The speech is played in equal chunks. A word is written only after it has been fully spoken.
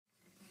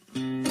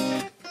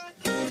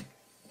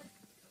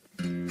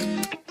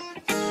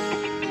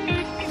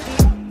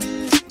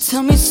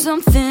Tell me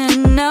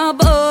something now,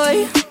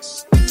 boy.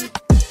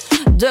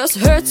 Does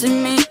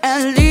hurting me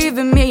and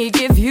leaving me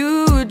give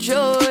you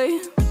joy?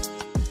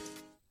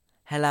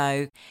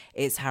 Hello,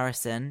 it's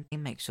Harrison.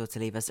 Make sure to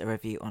leave us a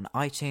review on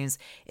iTunes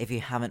if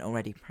you haven't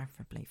already,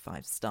 preferably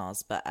 5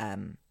 stars. But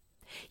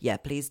yeah,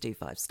 please do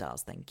 5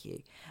 stars, thank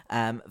you.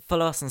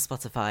 Follow us on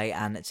Spotify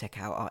and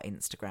check out our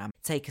Instagram.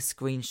 Take a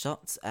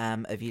screenshot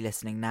of you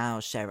listening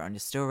now, share it on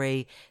your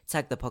story,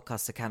 tag the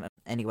podcast account.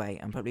 Anyway,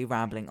 I'm probably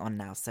rambling on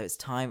now, so it's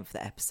time for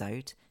the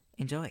episode.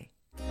 Enjoy.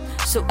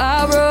 So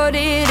I wrote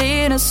it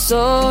in a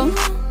song.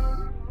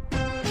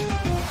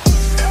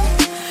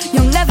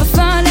 You'll never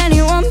find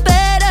anyone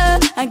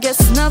better. I guess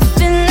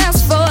nothing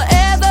lasts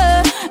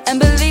forever. And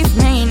believe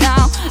me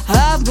now,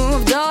 I've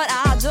moved on.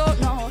 I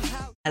don't know how.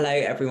 Hello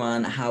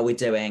everyone, how are we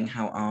doing?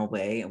 How are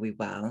we? Are we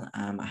well?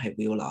 I hope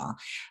we all are.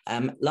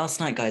 Last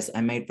night, guys,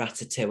 I made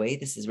ratatouille.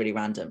 This is really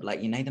random, but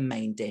like, you know, the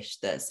main dish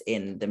that's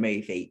in the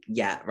movie.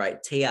 Yeah,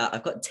 right. Tia,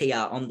 I've got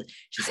Tia on.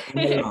 She's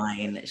on the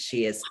line.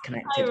 She is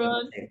connected.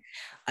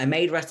 I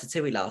made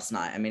ratatouille last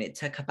night. I mean, it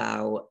took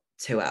about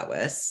 2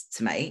 hours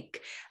to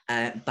make,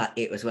 but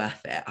it was worth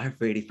it. I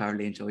really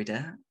thoroughly enjoyed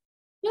it.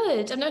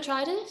 Good. I've not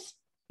tried it.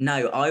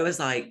 No, I was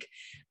like,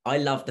 I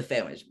love the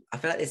film. I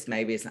feel like this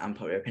maybe is an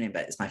unpopular opinion,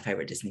 but it's my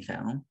favorite Disney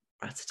film,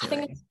 Ratatouille. I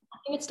think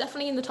it's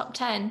definitely in the top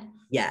 10.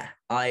 Yeah,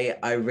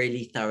 I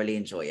really thoroughly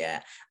enjoy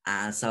it.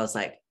 And so I was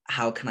like,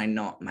 how can I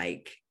not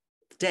make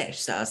the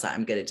dish? So I was like,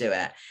 I'm going to do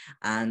it.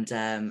 And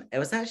it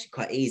was actually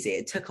quite easy.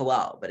 It took a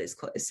while, but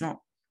it's not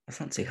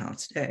too hard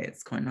to do.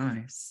 It's quite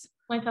nice.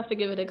 Might have to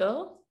give it a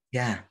go.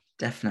 Yeah,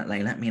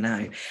 definitely. Let me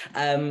know.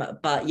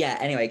 But yeah,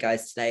 anyway,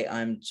 guys, today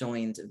I'm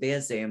joined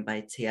via Zoom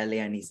by Tia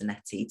Leoni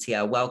Zanetti.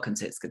 Tia, welcome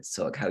to It's Good to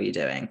Talk. How are you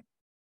doing?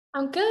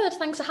 I'm good.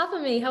 Thanks for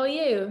having me. How are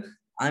you?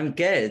 I'm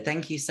good.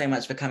 Thank you so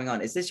much for coming on.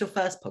 Is this your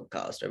first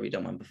podcast or have you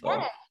done one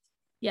before?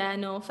 Yeah,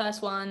 no,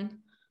 first one.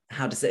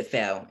 How does it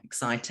feel?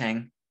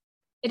 Exciting?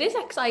 It is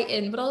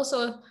exciting, but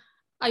also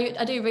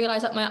I do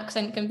realise that my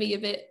accent can be a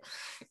bit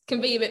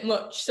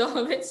much, so I'm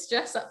a bit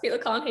stressed that people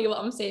can't hear what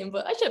I'm saying,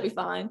 but I should be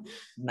fine.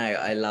 No,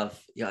 I love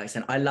your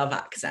accent. I love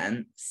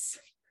accents.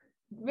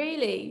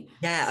 Really?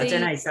 Yeah, I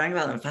don't know. Something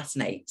about them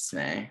fascinates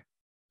me.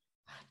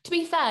 To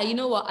be fair, you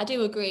know what? I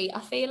do agree. I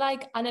feel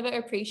like I never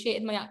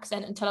appreciated my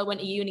accent until I went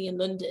to uni in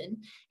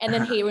London, and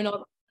then hearing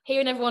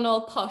everyone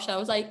all posh, I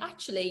was like,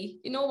 actually,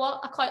 you know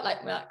what? I quite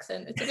like my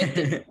accent. It's a bit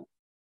different,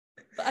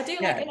 but I do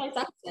like a nice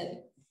accent.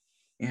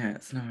 Yeah,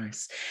 it's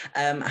nice.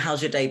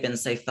 How's your day been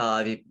so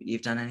far? Have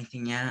you've done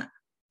anything yet?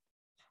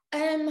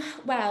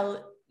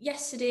 Well,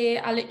 yesterday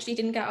I literally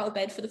didn't get out of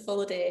bed for the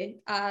full day.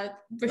 I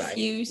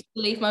refused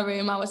to leave my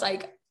room. I was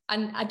like,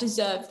 I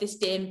deserve this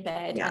day in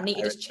bed. Yeah, I need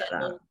to just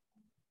chill.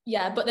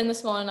 Yeah, but then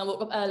this morning I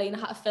woke up early and I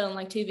had to film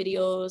like 2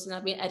 videos and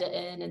I've been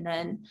editing, and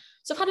then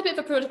so I've had a bit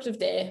of a productive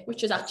day,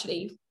 which is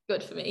actually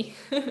good for me.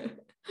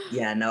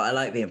 Yeah, no, I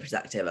like being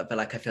productive. I feel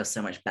like I feel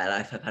so much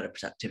better if I've had a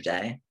productive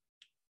day.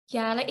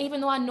 Yeah, like even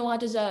though I know I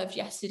deserved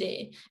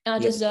yesterday and I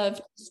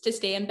deserved to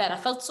stay in bed, I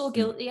felt so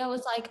guilty. I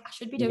was like, I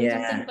should be doing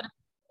something, but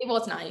it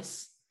was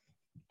nice.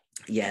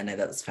 Yeah, no,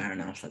 that's fair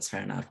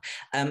enough.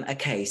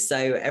 Okay, so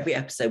every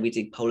episode we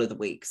do poll of the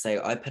week.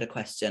 So I put a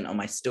question on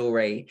my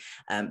story.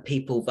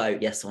 People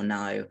vote yes or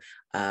no.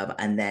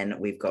 And then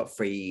we've got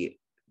 3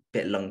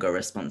 bit longer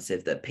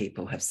responsive that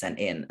people have sent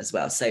in as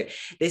well. So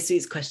this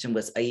week's question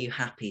was, are you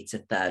happy to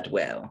third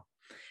wheel?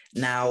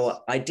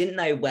 Now, I didn't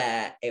know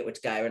where it would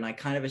go, and I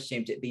kind of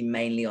assumed it'd be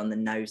mainly on the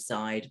no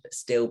side, but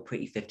still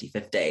pretty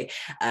 50-50.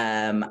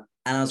 And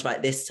I was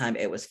right, this time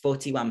it was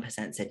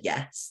 41% said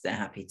yes, they're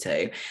happy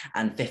to,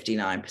 and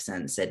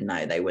 59% said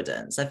no, they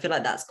wouldn't. So I feel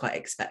like that's quite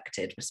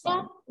expected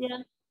response.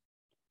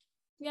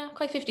 Yeah,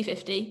 quite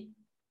 50-50.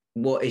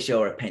 What is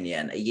your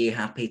opinion? Are you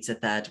happy to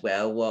third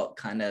wheel?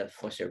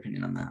 What's your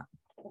opinion on that?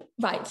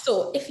 Right,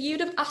 so if you'd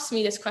have asked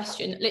me this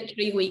question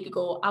literally a week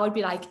ago, I would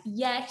be like,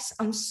 yes,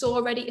 I'm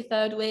so ready to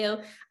third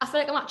wheel. I feel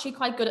like I'm actually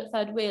quite good at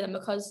third wheeling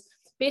because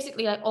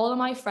basically like all of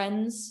my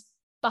friends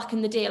back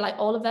in the day, like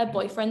all of their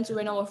boyfriends were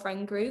in our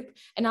friend group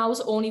and I was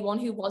the only one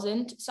who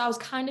wasn't. So I was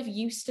kind of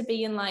used to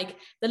being like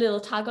the little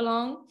tag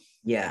along.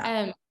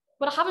 Yeah.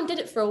 But I haven't did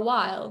it for a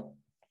while.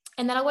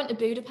 And then I went to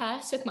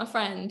Budapest with my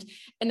friend,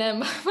 and then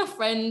my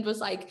friend was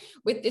like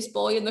with this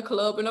boy in the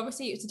club, and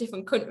obviously it was a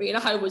different country, and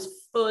I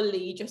was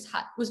fully just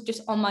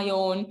on my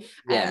own.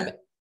 And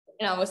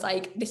I was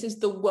like, this is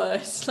the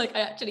worst. Like,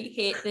 I actually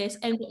hate this.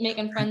 Ended up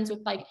making friends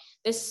with like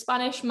this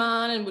Spanish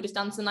man, and we're just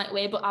dancing that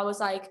way. But I was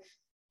like,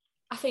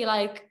 I feel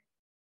like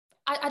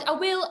I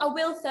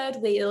will third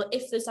wheel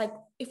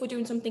if we're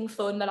doing something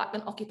fun that I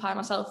can occupy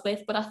myself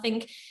with. But I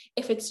think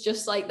if it's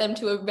just like them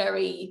two are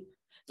very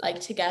like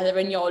together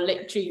and you're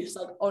literally just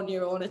like on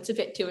your own, it's a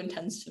bit too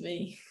intense for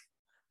me.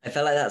 I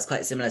feel like that's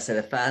quite similar. So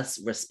the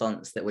first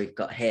response that we've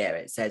got here,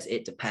 it says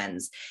it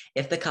depends.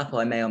 If the couple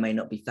I may or may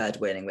not be third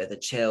wheeling with are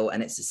chill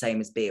and it's the same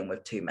as being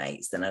with 2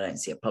 mates, then I don't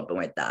see a problem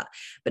with that.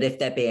 But if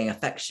they're being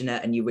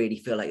affectionate and you really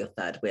feel like you're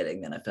third wheeling,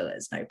 then I feel like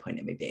there's no point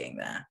in me being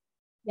there.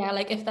 Yeah,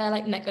 like if they're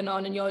like necking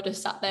on and you're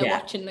just sat there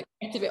watching, like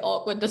it's a bit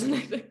awkward, doesn't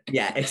it?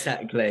 Yeah,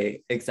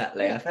 exactly. I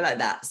feel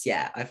like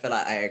I feel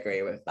like I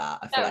agree with that.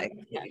 I feel like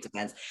it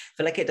depends. I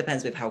feel like it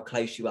depends with how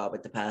close you are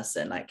with the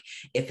person. Like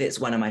if it's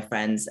one of my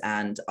friends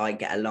and I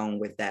get along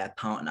with their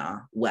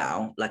partner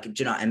well, like, do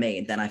you know what I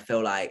mean? Then I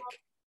feel like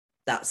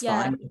that's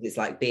fine, because it's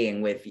like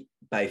being with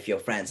both your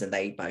friends and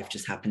they both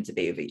just happen to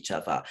be with each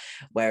other.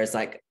 Whereas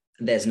like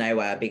there's no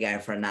way I'd be going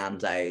for a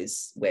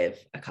Nando's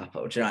with a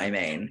couple. Do you know what I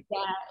mean?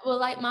 Yeah. Well,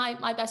 like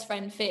my best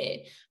friend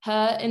Faye,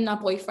 her and her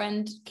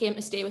boyfriend came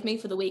to stay with me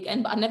for the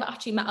weekend, but I never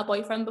actually met her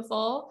boyfriend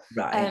before.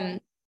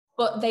 Right.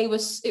 But it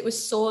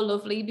was so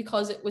lovely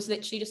because it was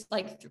literally just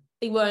like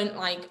they weren't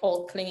like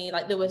all clingy.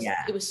 Like it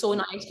was so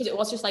nice because it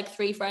was just like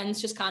three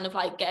friends just kind of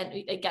like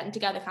getting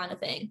together kind of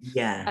thing.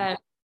 Yeah.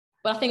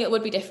 But I think it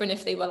would be different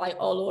if they were like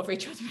all over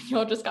each other and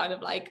you're just kind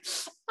of like,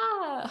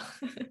 ah.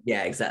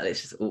 Yeah, exactly.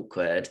 It's just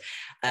awkward.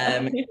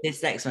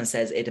 This next one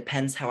says, it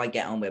depends how I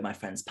get on with my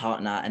friend's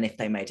partner. And if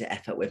they made an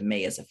effort with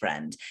me as a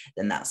friend,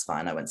 then that's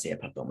fine. I wouldn't see a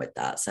problem with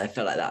that. So I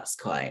feel like that's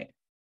quite...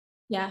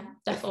 Yeah,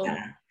 definitely.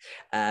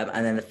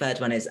 And then the third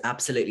one is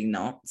absolutely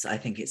not. I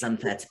think it's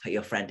unfair to put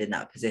your friend in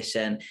that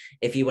position.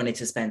 If you wanted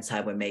to spend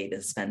time with me,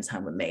 then spend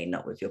time with me,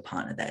 not with your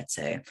partner there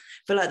too. I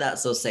feel like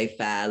that's also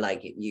fair.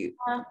 Like you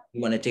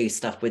want to do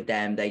stuff with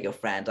them, they're your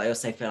friend. I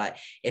also feel like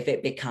if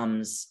it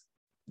becomes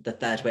the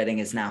third wedding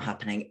is now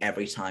happening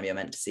every time you're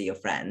meant to see your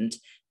friend,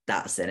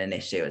 that's an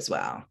issue as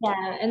well.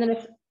 Yeah, and then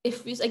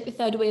if it's like the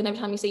third wedding every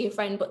time you see your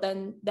friend, but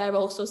then they're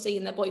also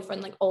seeing their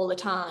boyfriend like all the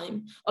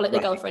time, or like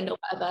their girlfriend or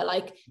whatever,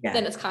 like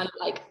then it's kind of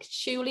like,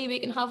 surely we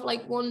can have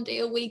like one day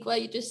a week where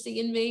you're just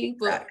seeing me.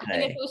 But I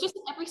think if it was just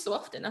every so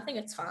often, I think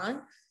it's fine.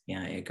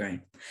 Yeah, I agree.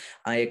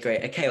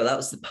 Okay, well, that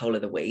was the poll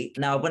of the week.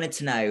 Now, I wanted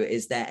to know,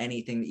 is there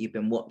anything that you've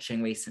been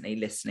watching recently,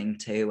 listening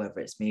to, whether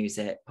it's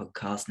music,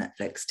 podcast,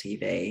 Netflix,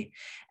 TV,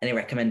 any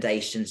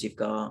recommendations you've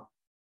got?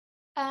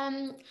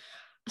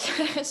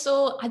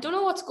 So I don't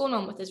know what's going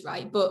on with this,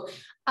 right? But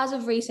as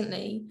of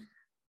recently,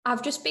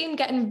 I've just been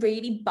getting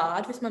really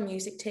bad with my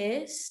music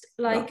taste.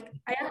 Like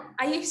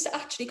I used to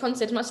actually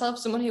consider myself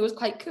someone who was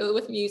quite cool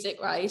with music,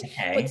 right?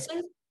 Okay.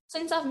 But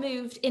since I've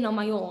moved in on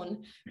my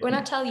own, when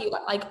I tell you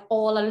like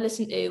all I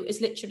listen to is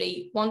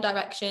literally One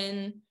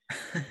Direction,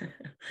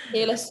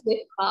 Taylor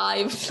Swift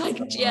vibes, like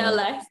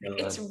GLS.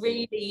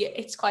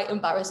 It's quite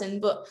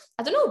embarrassing, but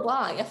I don't know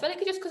why. I feel like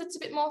it's just because it's a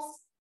bit more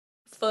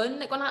fun.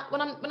 Like when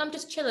I'm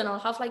just chilling, I'll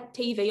have like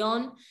TV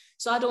on,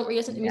 so I don't really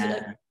listen to music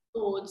like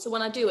bored. So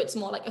when I do, it's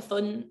more like a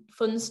fun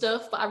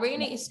stuff. But I really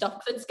need to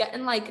stop because it's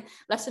getting like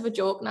less of a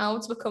joke now.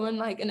 It's becoming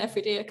like an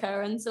everyday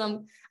occurrence,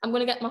 and I'm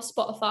gonna get my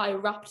Spotify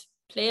Wrapped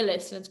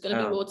playlist, and it's gonna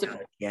be loads of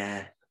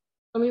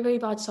really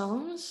bad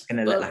songs.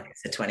 Gonna look like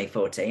it's a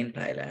 2014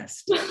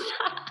 playlist.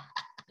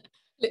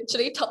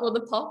 Literally top of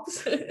the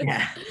pops.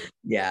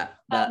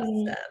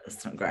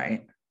 That's not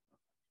great.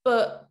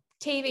 But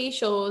TV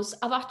shows,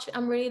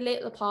 I'm really late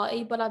to the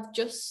party, but I've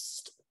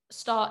just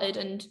started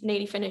and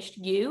nearly finished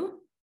You.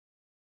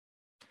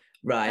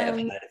 Right, I've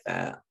heard of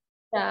that.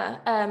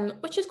 Yeah,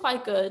 which is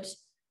quite good.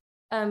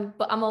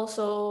 But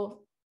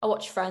I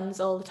watch Friends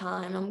all the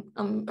time.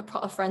 I'm a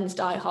proper Friends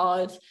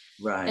diehard.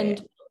 Right. And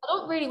I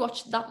don't really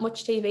watch that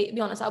much TV, to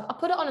be honest. I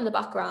put it on in the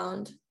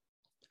background.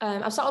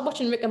 I've started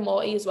watching Rick and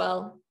Morty as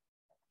well.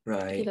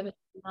 Right. If you've ever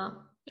seen that.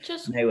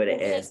 I know what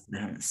it is.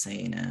 I haven't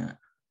seen it.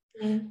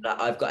 Like,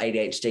 I've got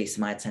ADHD,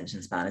 so my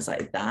attention span is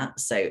like that,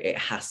 so it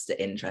has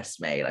to interest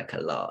me like a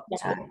lot.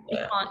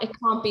 It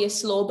can't be a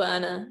slow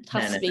burner. It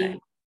has to be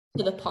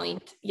to the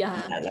point.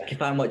 Like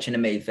if I'm watching a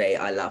movie,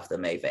 I love the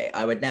movie.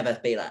 I would never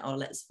be like, oh,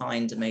 let's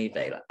find a movie.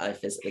 Like, I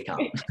physically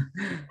can't.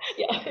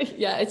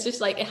 It's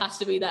just like it has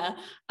to be there.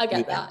 I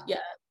get that.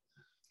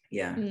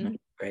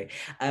 Great.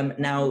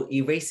 Now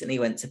you recently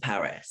went to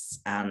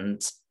Paris,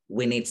 and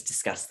we need to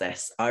discuss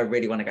this. I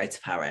really want to go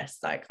to Paris.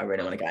 Like, I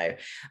really want to go.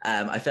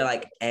 I feel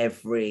like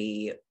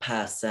every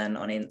person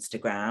on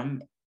Instagram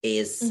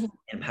is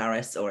in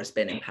Paris or has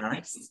been in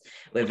Paris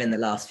within the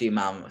last few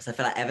months. I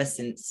feel like ever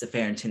since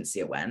Sophia and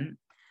Tinsia went,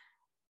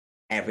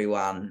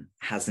 everyone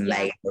has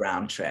made a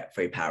round trip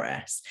through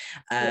Paris.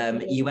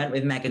 You went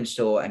with Megan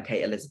Shaw and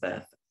Kate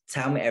Elizabeth.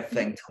 Tell me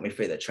everything. Tell me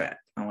through the trip.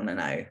 I want to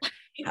know.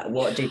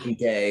 What did you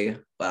do?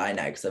 Well, I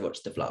know because I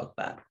watched the vlog,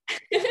 but...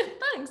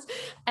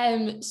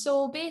 Thanks.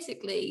 So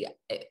basically,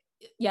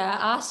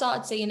 I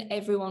started seeing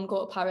everyone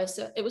go to Paris.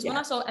 So it was when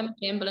I saw Emma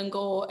Chamberlain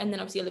go, and then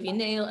obviously Olivia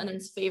Neal, and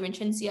then Sophia and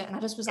Cinzia, and I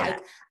just was like,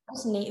 I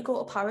just need to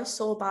go to Paris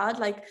so bad.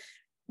 Like,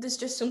 there's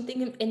just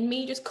something in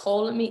me just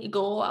calling me to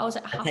go. I was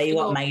like, I'll tell you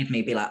what made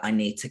me be like, I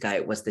need to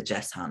go, was the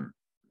Jess Hunt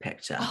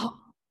picture.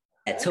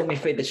 It took me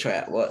through the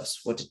trip. What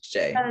did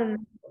you do?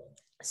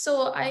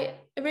 So I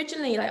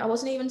originally, I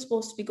wasn't even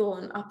supposed to be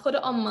going. I put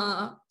it on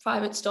my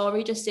private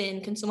story just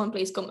saying, can someone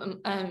please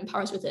come to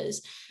Paris with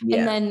us?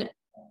 And then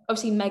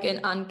obviously Megan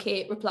and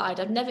Kate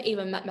replied. I've never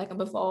even met Megan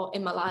before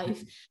in my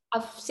life.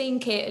 I've seen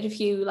Kate at a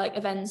few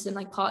events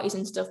and parties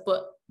and stuff,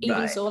 but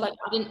even so,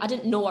 I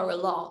didn't know her a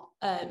lot.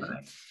 And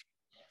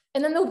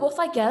then they were both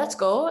like, yeah, let's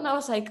go. And I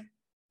was like,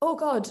 oh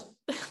God.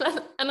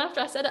 And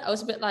after I said it, I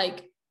was a bit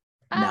like,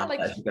 Now like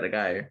you've got to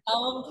go.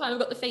 I've kind of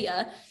got the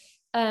fear.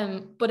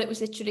 But it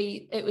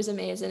was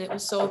amazing. It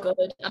was so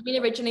good. I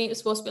mean, originally it was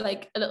supposed to be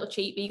like a little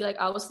cheapy. Like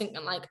I was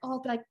thinking like, oh,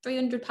 it'd be like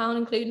 £300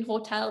 including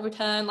hotel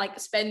return, like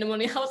spending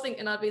money. I was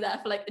thinking I'd be there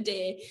for like a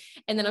day,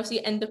 and then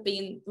obviously end up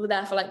being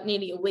there for like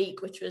nearly a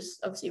week, which was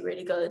obviously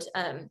really good.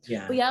 But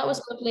yeah, it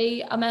was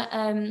lovely. I met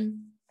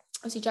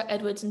obviously Jack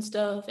Edwards and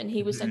stuff, and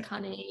he was like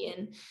canny,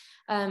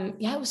 and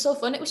yeah, it was so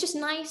fun. It was just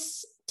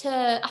nice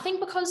to, I think,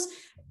 because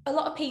a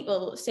lot of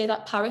people say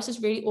that Paris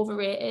is really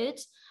overrated.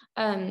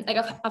 Like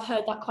I've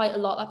heard that quite a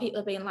lot, that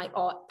people are being like,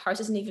 oh,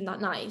 Paris isn't even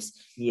that nice.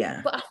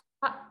 Yeah. But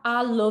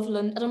I love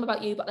London. I don't know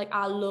about you, but like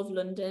I love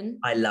London.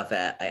 I love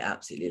it. I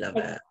absolutely love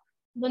it.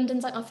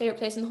 London's like my favorite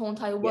place in the whole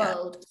entire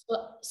world.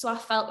 So I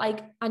felt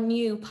like I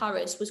knew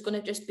Paris was going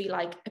to just be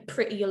like a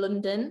prettier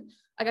London.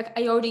 Like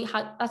I already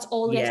had, that's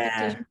all the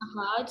expectations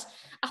I had.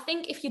 I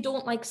think if you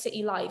don't like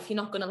city life, you're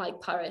not going to like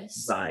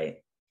Paris. Right.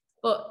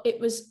 But it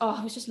was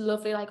just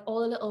lovely. Like all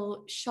the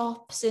little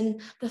shops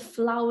and the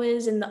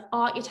flowers and the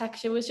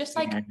architecture was just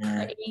like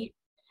pretty,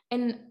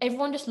 and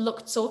everyone just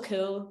looked so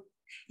cool.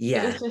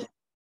 Yeah,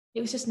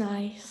 it was just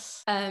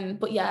nice.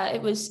 But yeah,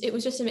 it was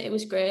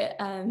great.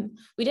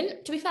 We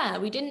didn't, to be fair,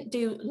 we didn't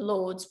do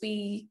loads.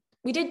 We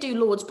did do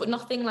loads, but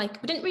nothing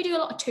like, we didn't really do a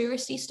lot of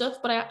touristy stuff.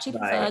 But I actually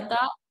preferred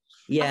that.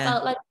 Yeah, I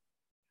felt like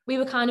we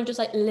were kind of just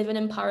like living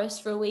in Paris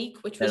for a week,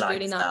 which was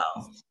really nice.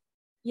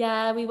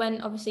 Yeah, we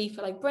went obviously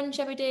for like brunch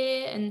every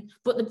day,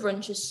 but the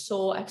brunch is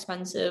so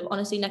expensive.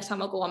 Honestly, next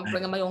time I go, I'm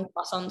bringing my own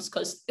croissants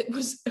because it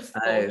was a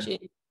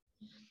fortune.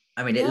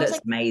 I mean, it looks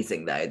like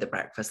amazing though. The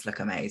breakfast look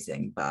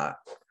amazing, but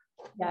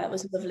yeah, it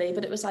was lovely.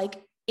 But it was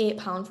like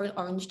 £8 for an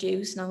orange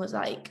juice, and I was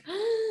like,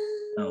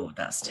 oh,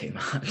 that's too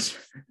much.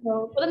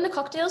 But then the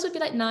cocktails would be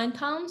like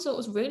 £9, so it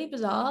was really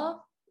bizarre.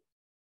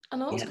 I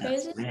know, it was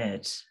crazy. That's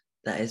weird.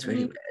 That is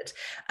really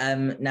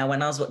weird. Now,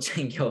 when I was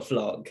watching your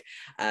vlog,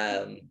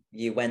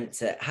 you went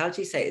to, how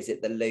do you say it? Is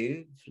it the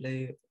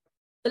Louvre?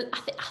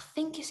 I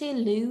think you say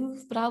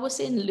Louvre, but I was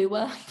saying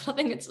Louvre. I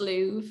think it's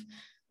Louvre.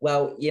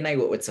 Well, you know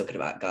what we're talking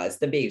about, guys.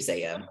 The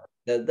museum,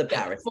 the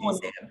Paris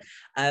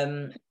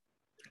museum.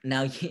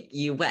 Now,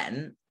 you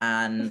went,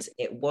 and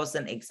it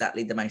wasn't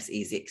exactly the most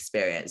easy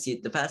experience.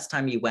 The first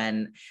time you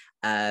went,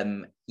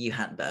 you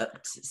hadn't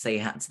booked, so you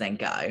had to then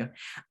go.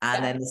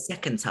 And then the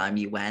second time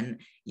you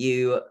went,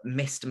 you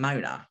missed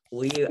Mona.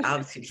 Were you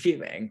absolutely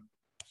fuming?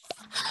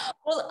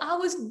 Well, I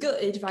was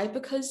gutted, right?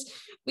 Because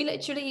we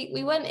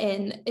went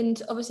in,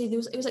 and obviously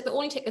it was like the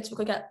only tickets we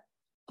could get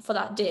for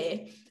that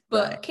day.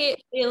 But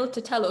Kate failed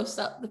to tell us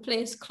that the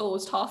place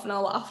closed half an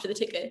hour after the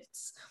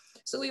tickets.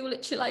 So we were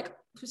literally like,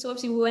 so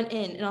obviously we went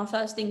in, and our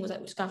first thing was like,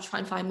 we're just going to try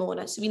and find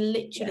Mona. So we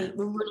literally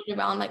were running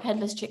around like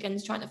headless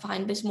chickens trying to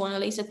find this Mona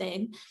Lisa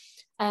thing.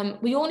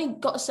 We only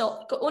got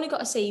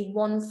to see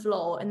one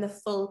floor in the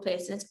full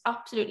place, and it's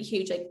absolutely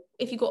huge. Like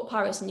if you go to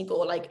Paris and you go,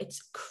 like,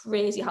 it's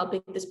crazy how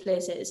big this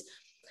place is.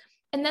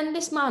 And then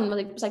this man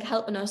was like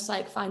helping us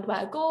like find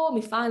where to go, and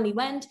we finally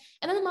went.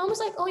 And then the man was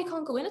like, "Oh, you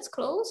can't go in; it's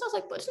closed." I was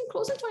like, "But it's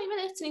closed in 20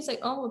 minutes." And he's like,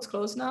 "Oh, it's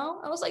closed now."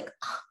 I was like,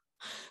 oh.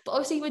 But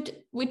obviously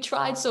we'd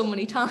tried so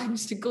many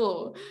times to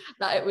go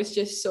that it was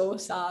just so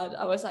sad.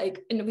 I was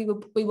like, and we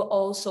were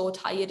all so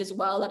tired as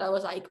well that I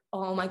was like,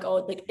 oh my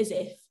God, like as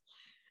if.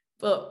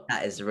 But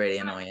that is really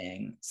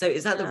annoying. So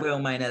is that the real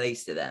Mona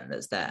Lisa then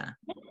that's there?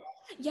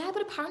 Yeah,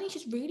 but apparently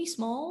she's really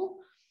small.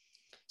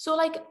 So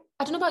like,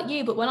 I don't know about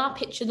you, but when I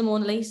picture the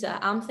Mona Lisa,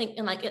 I'm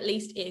thinking like at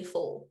least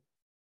A4.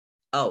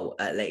 Oh,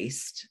 at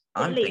least.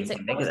 I'm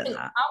thinking bigger than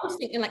that. I was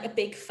thinking like a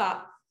big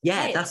fat.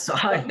 Yeah, head. That's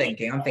what I'm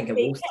thinking. I'm thinking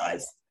wall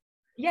size.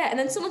 Yeah, and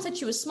then someone said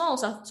she was small,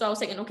 so I was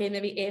thinking, okay,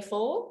 maybe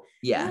A4.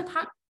 Yeah.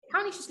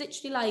 Apparently she's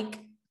literally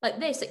like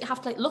this, that you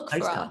have to like look for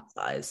her.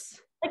 Size.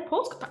 Like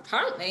postcard,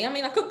 apparently. I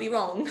mean, I could be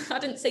wrong. I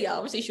didn't see her.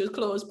 Obviously, she was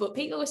closed, but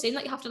people were saying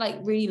that you have to like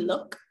really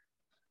look.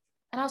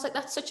 And I was like,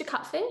 that's such a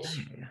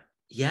catfish.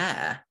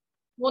 Yeah.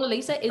 Mona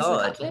Lisa is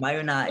a catfish.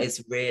 Mona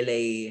is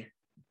really.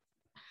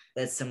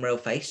 There's some real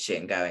face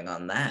tune going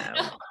on there.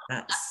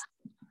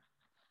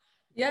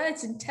 Yeah,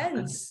 it's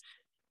intense.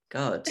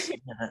 God,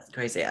 yeah, that's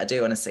crazy. I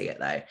do want to see it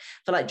though.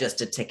 For like just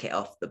to tick it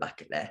off the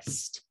bucket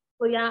list.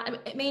 Well, yeah,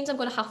 it means I'm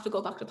going to have to go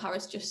back to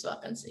Paris just so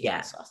I can see.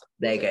 Yeah,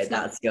 there you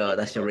go.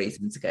 That's your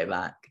reason to go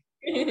back.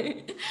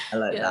 I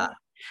like that.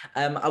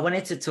 I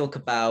wanted to talk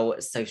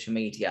about social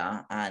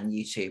media and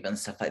YouTube and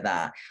stuff like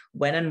that.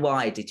 When and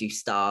why did you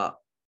start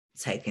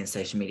taking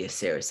social media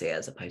seriously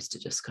as opposed to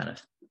just kind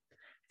of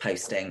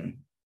posting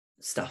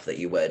stuff that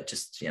you would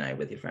just,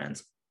 with your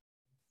friends?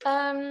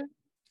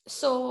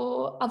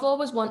 So I've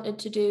always wanted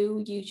to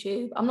do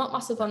YouTube. I'm not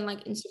massive on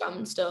like Instagram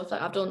and stuff.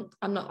 Like that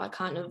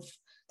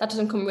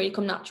doesn't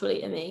come naturally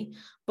to me,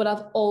 but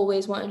I've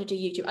always wanted to do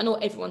YouTube. I know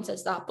everyone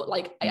says that, but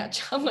like I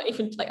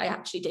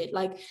actually did.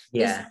 Like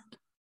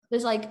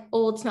there's like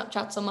old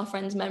Snapchats on my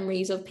friends'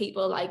 memories of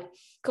people like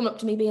coming up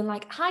to me being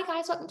like, "Hi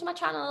guys, welcome to my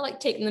channel," like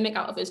taking the mick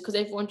out of us because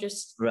everyone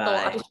just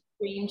thought I just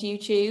streamed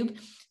YouTube.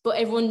 But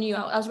everyone knew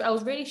I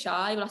was really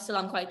shy, but I still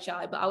am quite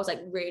shy, but I was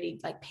like really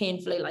like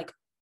painfully like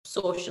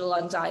social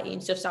anxiety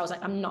and stuff. So I was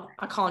like,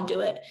 I can't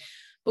do it.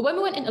 But when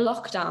we went into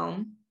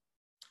lockdown,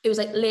 it was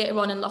like later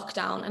on in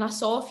lockdown, and I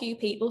saw a few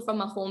people from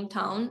my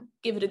hometown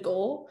give it a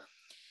go.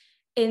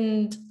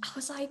 And I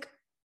was like,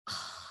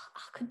 oh,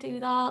 I could do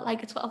that.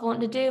 Like, it's what I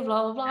wanted to do,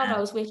 blah, blah, blah. Yeah. But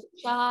I was way too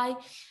shy.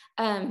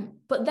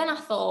 But then I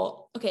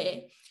thought,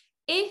 okay,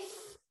 if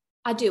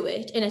I do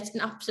it and it's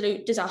an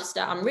absolute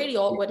disaster, I'm really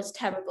awkward, it's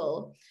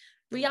terrible.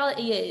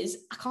 Reality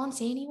is, I can't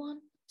see anyone.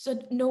 So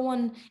no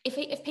one,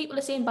 if people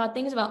are saying bad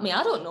things about me,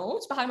 I don't know.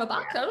 It's behind my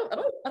back. I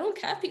don't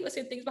care if people are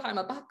saying things behind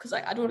my back, because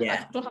like I don't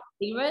have to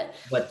hear it.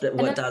 What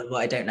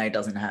I don't know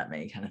doesn't hurt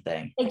me, kind of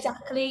thing.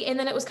 Exactly. And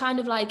then it was kind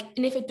of like,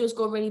 and if it does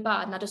go really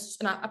bad, and I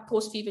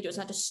post a few videos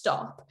and I just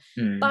stop.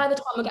 By the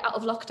time I get out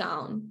of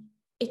lockdown,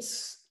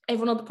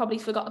 everyone will probably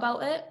forgot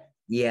about it.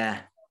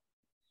 Yeah.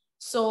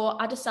 So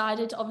I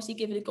decided to obviously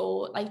give it a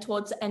go, like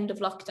towards the end of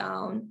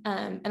lockdown.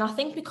 And I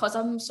think because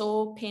I'm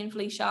so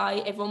painfully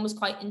shy, everyone was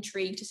quite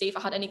intrigued to see if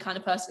I had any kind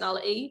of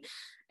personality.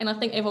 And I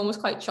think everyone was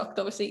quite shocked,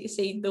 obviously, to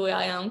see the way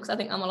I am, because I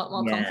think I'm a lot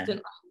more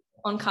confident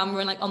on camera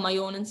and like on my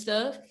own and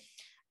stuff.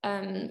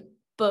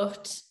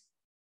 But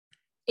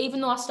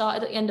even though I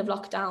started at the end of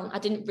lockdown, I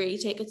didn't really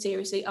take it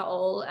seriously at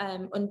all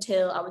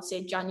until I would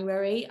say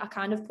January. I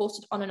kind of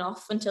posted on and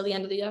off until the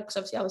end of the year, because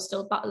obviously I was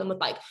still battling with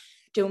like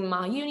doing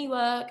my uni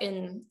work,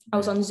 and I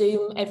was on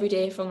Zoom every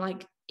day from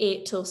like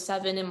 8 till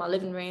 7 in my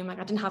living room. Like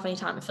I didn't have any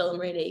time to film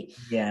really.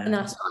 Yeah. And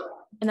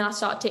then I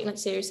started taking it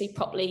seriously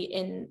properly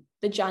in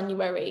the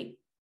January,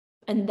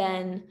 and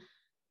then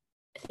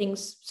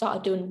things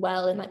started doing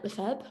well in like the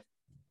Feb.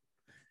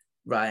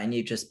 Right, and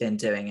you've just been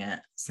doing it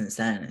since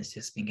then. It's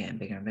just been getting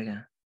bigger and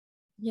bigger.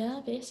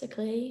 Yeah,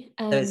 basically.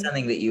 So it's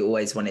something that you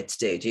always wanted to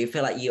do. Do you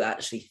feel like you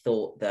actually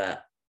thought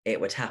that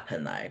it would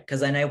happen though?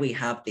 Because I know we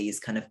have these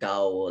kind of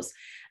goals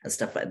and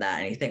stuff like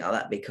that, and you think, oh,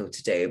 that'd be cool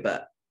to do,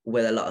 but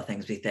with a lot of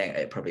things we think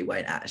it probably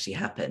won't actually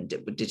happen.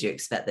 Did you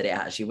expect that it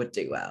actually would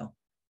do well?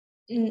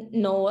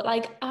 No,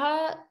 like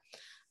I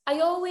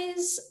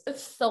always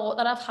thought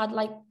that I've had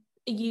like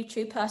a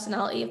YouTube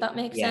personality, if that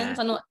makes sense.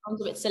 I know it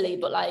sounds a bit silly,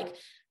 but like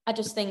I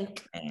just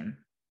think,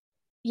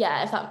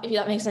 yeah, if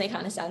that makes any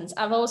kind of sense.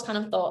 I've always kind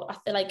of thought, I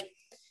feel like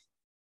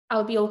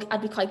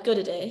I'd be quite good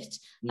at it.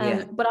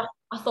 But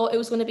I thought it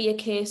was going to be a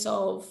case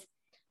of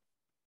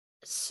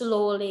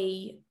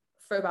slowly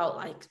for about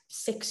like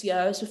 6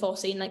 years before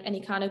seeing like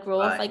any kind of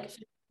growth. Right. Like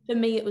for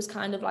me, it was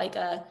kind of like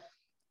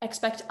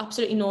expect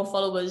absolutely no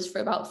followers for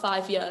about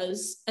 5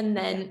 years, and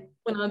then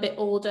when I'm a bit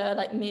older,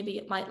 like maybe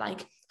it might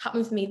like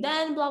happen for me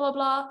then, blah blah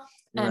blah.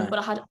 But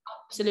I had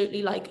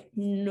absolutely like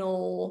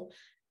no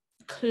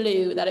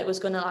clue that it was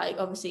gonna like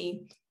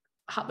obviously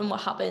happen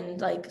what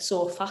happened like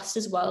so fast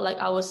as well. Like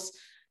I was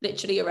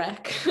literally a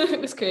wreck.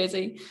 It was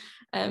crazy.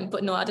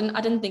 But no, I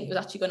didn't think it was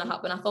actually going to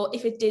happen. I thought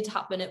if it did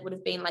happen, it would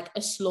have been like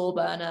a slow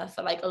burner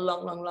for like a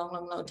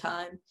long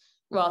time,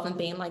 rather than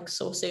being like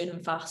so soon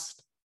and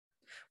fast.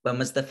 When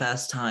was the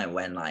first time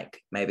when like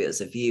maybe it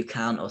was a view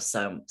count or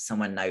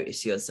someone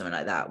noticed you or something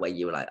like that, where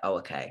you were like, oh,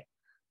 okay,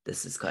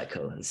 this is quite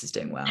cool, this is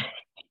doing well?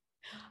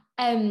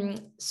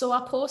 So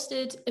I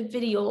posted a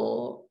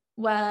video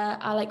where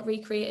I like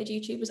recreated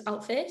YouTubers'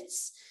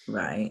 outfits.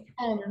 Right.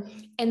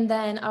 And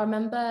then I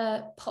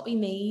remember Poppy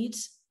Mead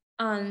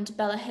and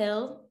Bella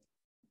Hill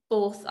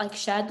both like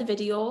shared the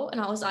video,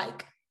 and I was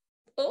like,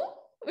 oh,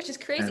 which is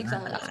crazy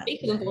because I speak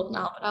to them both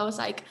now, but I was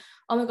like,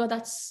 oh my god,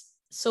 that's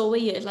so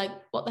weird, like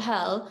what the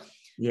hell.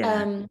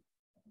 And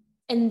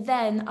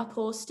then I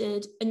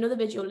posted another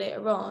video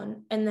later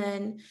on, and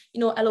then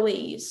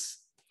Eloise,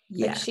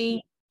 like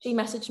she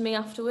messaged me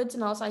afterwards,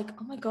 and I was like,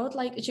 oh my god,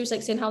 like she was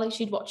like saying how like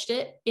she'd watched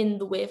it in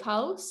the Wave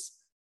House.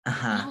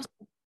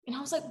 And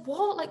I was like,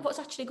 what? Like, what's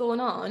actually going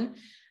on?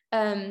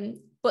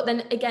 But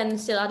then again,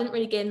 still, I didn't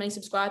really gain many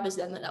subscribers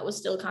then. That was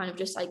still kind of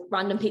just like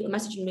random people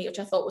messaging me, which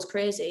I thought was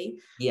crazy.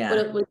 Yeah.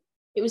 But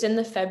it was in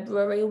the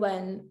February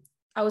when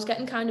I was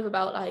getting kind of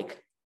about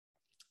like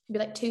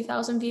maybe like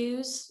 2,000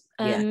 views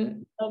a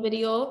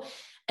video.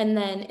 And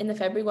then in the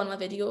February, one of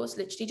my videos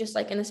literally just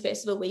like in the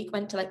space of a week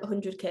went to like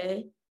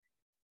 100K.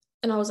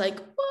 And I was like,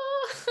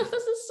 whoa,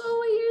 this is so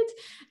weird.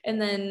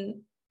 And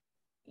then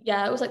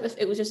it was like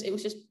it was just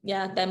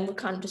them were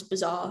kind of just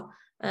bizarre.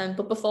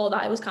 But before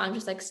that, it was kind of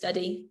just like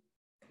steady.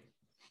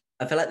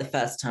 I feel like the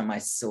first time I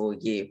saw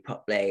you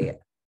properly,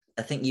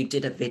 I think you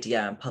did a video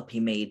and Poppy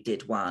Mead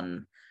did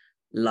one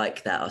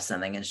like that or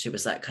something, and she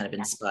was like kind of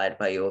inspired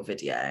by your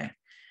video.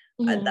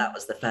 And that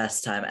was the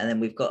first time. And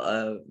then we've got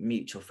a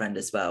mutual friend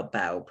as well,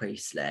 Belle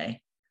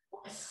Priestley.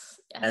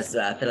 As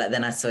well. I feel like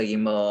then I saw you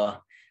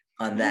more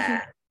on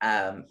there.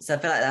 So I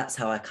feel like that's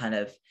how I kind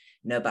of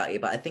know about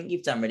you. But I think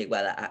you've done really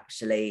well at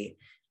actually,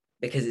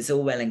 because it's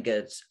all well and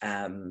good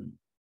kind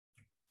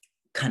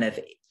of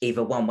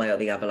either one way or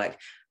the other, like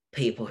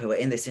people who are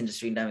in this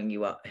industry knowing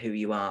who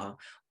you are,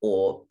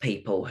 or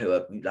people who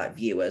are like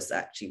viewers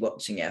actually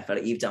watching it. I feel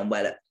like you've done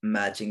well at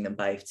merging them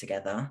both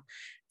together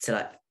to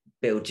like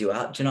build you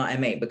up. Do you know what I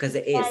mean? Because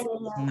it is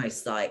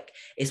almost like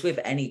it's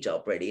with any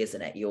job really,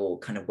 isn't it? You're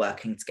kind of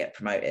working to get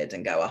promoted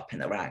and go up in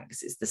the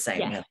ranks. It's the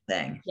same kind of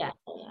thing. Yeah,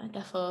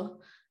 definitely.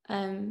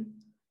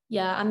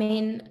 I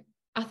mean,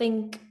 I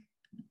think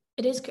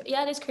It is,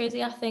 yeah, it is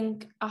crazy. I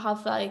think I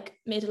have like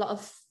made a lot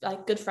of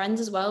like good friends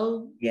as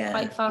well,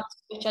 quite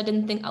fast, which I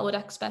didn't think I would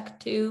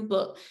expect to.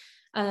 But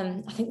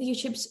I think the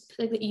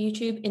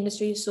YouTube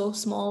industry is so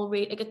small,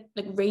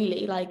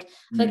 really, like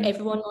I feel like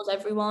everyone knows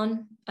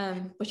everyone,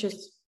 which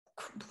is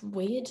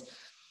weird.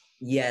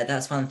 Yeah,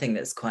 that's one thing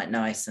that's quite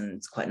nice, and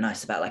it's quite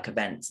nice about like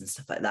events and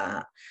stuff like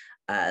that.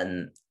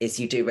 Is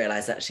you do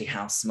realize actually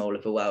how small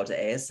of a world it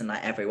is, and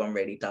like everyone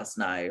really does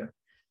know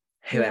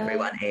who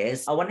everyone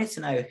is. I wanted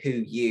to know who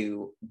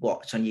you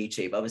watch on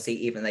YouTube. Obviously,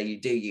 even though you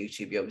do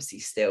YouTube, you obviously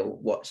still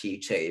watch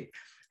YouTube.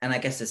 And I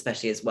guess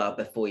especially as well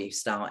before you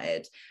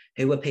started,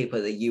 who were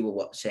people that you were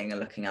watching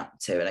and looking up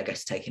to and I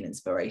guess taking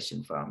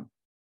inspiration from?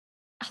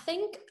 I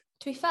think,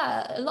 to be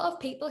fair, a lot of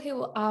people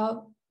who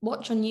are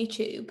watch on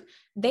YouTube,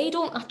 they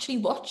don't actually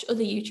watch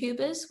other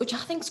YouTubers, which I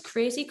think is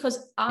crazy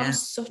because I'm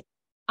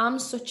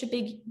such a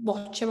big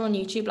watcher on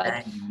YouTube.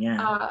 Like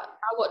I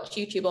watch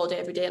YouTube all day,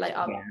 every day. Like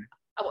I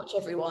watch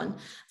everyone.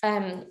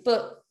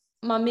 But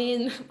my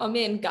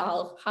main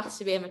gal has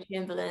to be Emma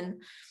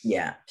Chamberlain.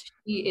 Yeah.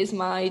 She is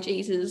my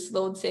Jesus,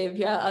 Lord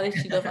Saviour. I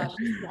literally love her.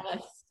 She's the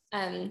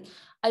best.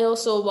 I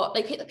also watch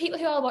like people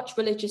who I watch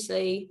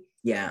religiously.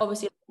 Yeah.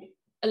 Obviously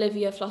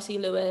Olivia, Flossie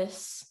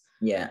Lewis.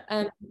 Yeah.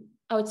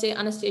 I would say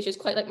Anastasia is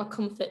quite like my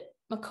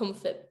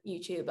comfort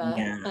YouTuber.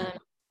 Yeah.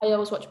 I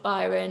always watch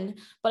Byron,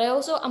 but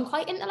I'm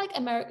quite into like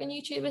American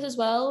YouTubers as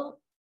well,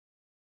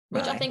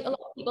 which I think a lot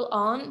of people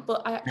aren't,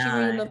 but I actually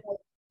really love.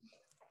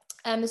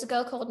 There's a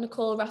girl called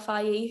Nicole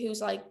Rafai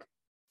who's like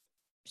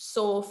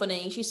so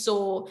funny.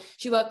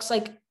 She works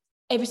like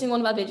every single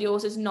one of her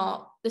videos is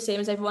not the same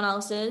as everyone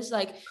else's.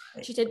 Like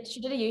she did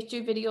a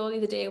YouTube video the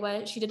other day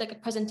where she did like a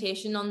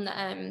presentation on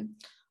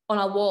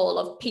our wall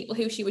of people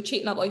who she would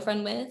cheat my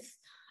boyfriend with.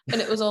 And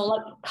it was all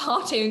like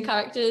cartoon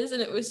characters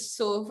and it was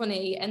so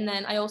funny. And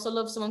then I also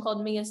love someone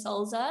called Mia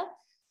Salza.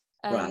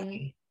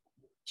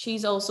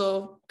 She's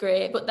also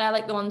great, but they're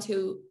like the ones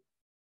who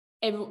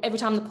every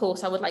time they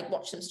post I would like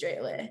watch them straight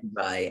away.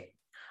 Right.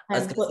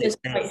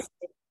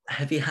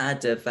 Have you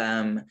heard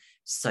of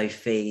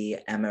Sophie,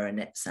 Emma and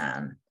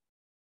Nitsan?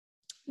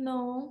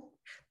 No.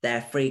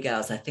 They're 3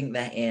 girls. I think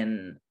they're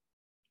in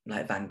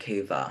like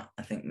Vancouver.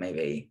 I think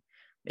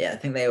I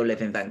think they all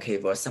live in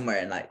Vancouver or somewhere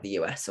in like the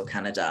US or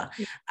Canada.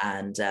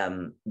 And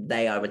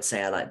they, I would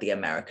say, are like the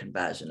American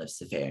version of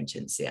Sophia and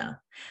Cinzia.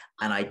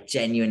 And I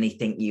genuinely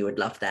think you would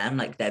love them.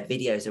 Like their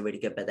videos are really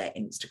good, but their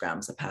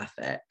Instagrams are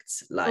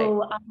perfect. Like,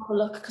 I'll have a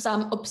look because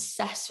I'm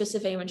obsessed with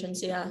Sophia and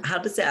Cinzia. How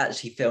does it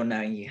actually feel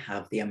knowing you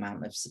have the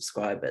amount of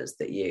subscribers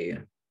that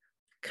you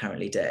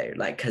currently do?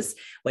 Like, because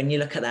when you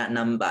look at that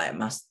number, it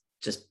must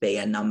just be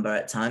a number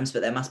at times,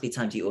 but there must be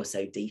times you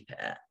also deep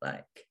it.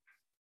 Like,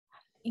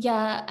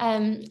 yeah,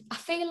 I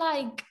feel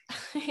like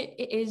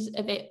it is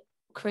a bit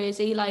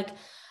crazy. Like,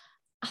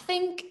 I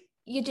think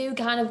you do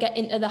kind of get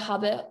into the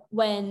habit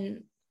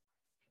when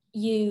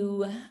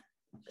you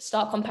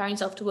start comparing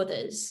yourself to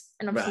others,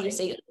 and obviously you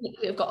see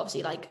you've got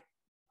obviously like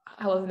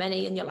however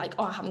many, and you're like,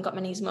 oh, I haven't got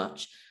many as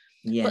much.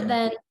 But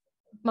then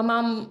my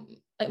mum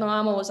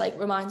always like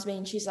reminds me,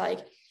 and she's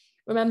like,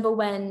 remember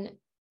when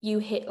you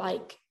hit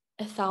like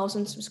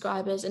 1,000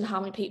 subscribers and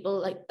how many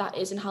people like that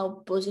is and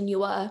how buzzing you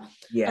were. I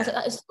was like,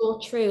 that is so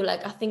true.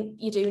 Like I think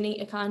you do need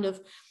to kind of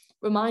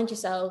remind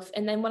yourself.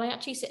 And then when I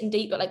actually sit in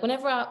deep, but like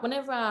whenever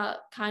I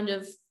kind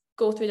of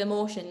go through the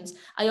motions,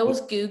 I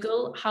always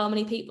Google how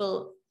many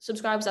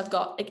subscribers I've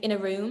got like in a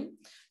room.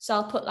 So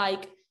I'll put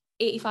like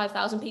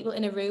 85,000 people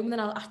in a room, and then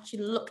I'll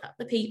actually look at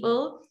the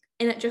people,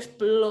 and it just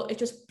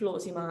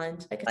blows your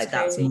mind. Like it's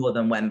that's crazy. more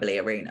than Wembley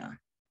Arena.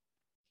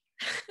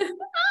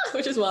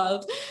 Which is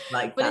wild.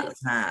 Like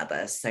that's mad.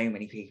 There's so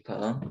many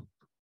people.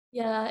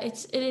 Yeah,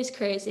 it is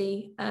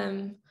crazy.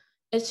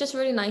 It's just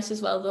really nice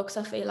as well though, because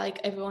I feel like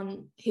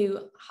everyone who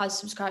has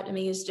subscribed to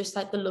me is just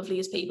like the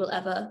loveliest people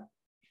ever.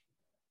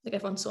 Like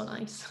everyone's so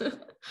nice.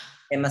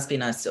 It must be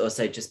nice to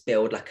also just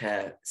build like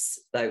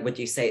would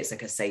you say it's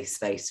like a safe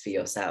space for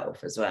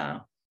yourself as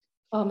well?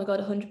 Oh my God,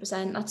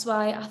 100%. That's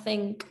why I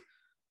think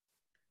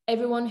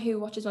everyone who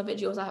watches my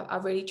videos, I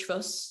really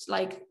trust.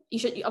 Like you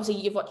should,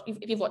 obviously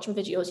if you've watched my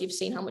videos, you've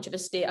seen how much of a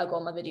state I go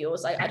on my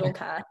videos. Like I don't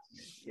care.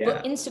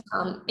 But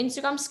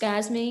Instagram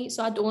scares me.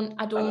 So I don't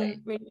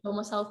really know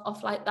myself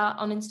off like that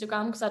on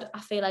Instagram, because I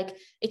feel like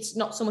it's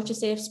not so much a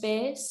safe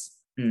space.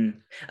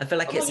 I feel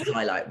like it's a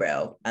highlight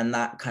reel, and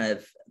that kind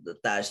of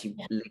that actually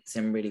links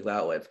in really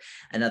well with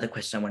another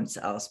question I wanted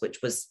to ask,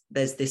 which was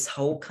there's this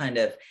whole kind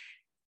of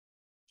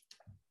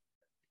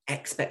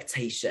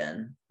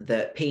expectation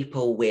that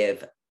people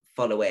with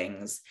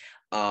followings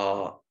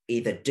are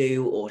either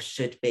do or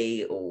should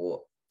be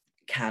or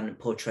can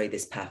portray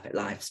this perfect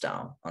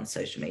lifestyle on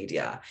social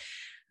media.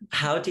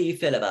 How do you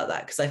feel about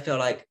that? Because I feel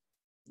like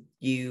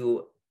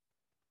you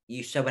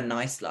show a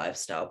nice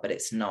lifestyle, but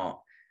it's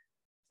not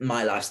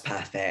my life's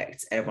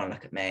perfect, everyone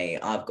look at me,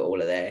 I've got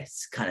all of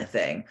this kind of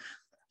thing.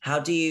 How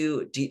do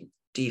you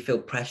feel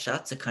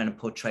pressure to kind of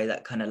portray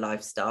that kind of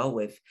lifestyle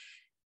with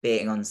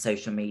being on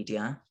social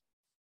media?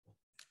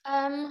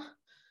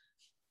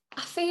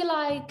 I feel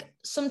like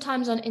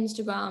sometimes on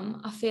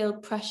Instagram, I feel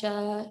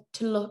pressure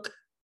to look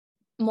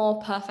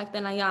more perfect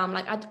than I am.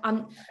 Like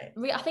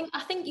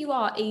I think you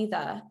are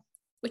either,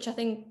 which I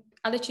think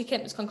I literally came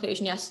to this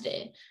conclusion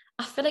yesterday.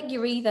 I feel like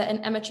you're either an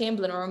Emma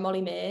Chamberlain or a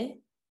Molly May,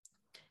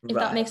 if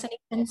that makes any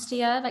sense to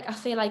you. Like I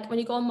feel like when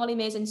you go on Molly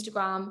May's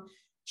Instagram,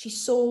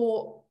 she's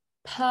so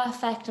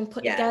perfect and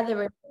put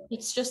together, and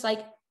it's just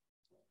like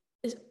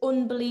this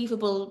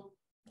unbelievable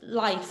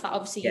life that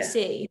obviously you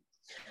see.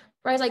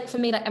 Whereas like for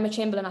me, like Emma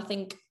Chamberlain, I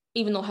think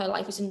even though her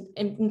life is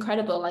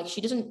incredible, like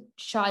she doesn't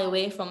shy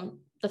away from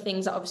the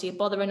things that obviously are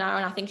bothering her,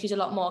 and I think she's a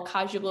lot more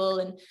casual,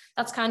 and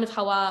that's kind of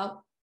how I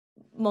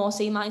more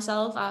see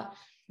myself. I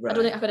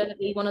don't think I could ever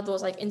be one of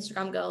those like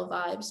Instagram girl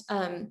vibes.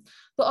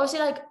 But obviously,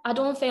 like I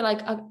don't feel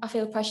like I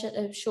feel pressure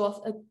to show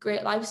off a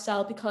great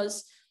lifestyle,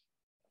 because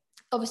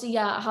obviously,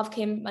 I have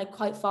came like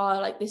quite far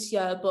like this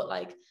year, but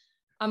like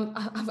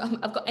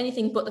I've got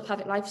anything but the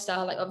perfect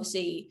lifestyle. Like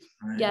obviously,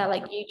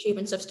 like YouTube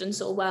and stuff's done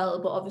so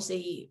well, but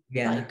obviously,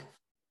 like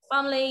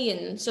family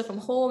and stuff from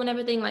home and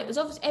everything. Like there's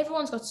obviously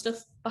everyone's got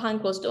stuff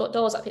behind closed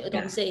doors that people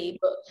don't see.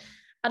 But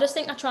I just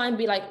think I try and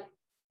be like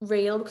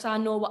real, because I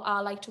know what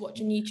I like to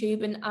watch on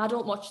YouTube, and I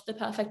don't watch the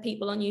perfect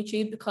people on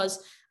YouTube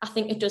because I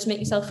think it does make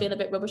yourself feel a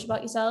bit rubbish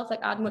about yourself.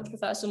 Like I'd much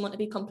prefer someone to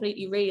be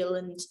completely real,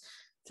 and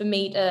for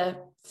me to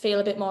feel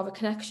a bit more of a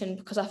connection,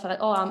 because I feel like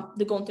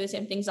they're going through the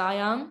same things I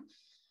am.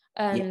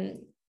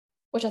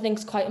 Which I think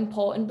is quite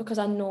important, because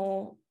I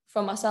know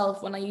from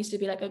myself when I used to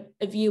be like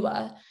a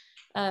viewer,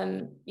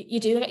 you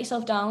do get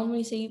yourself down when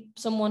you see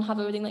someone have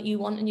everything that you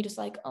want, and you're just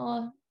like,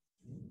 oh,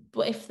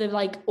 but if they're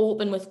like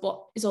open with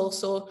what is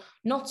also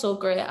not so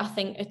great, I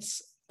think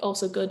it's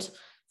also good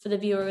for the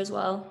viewer as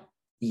well.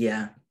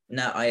 Yeah,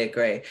 no, I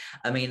agree.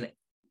 I mean,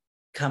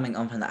 coming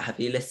on from that, have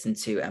you listened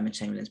to Emma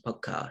Chamberlain's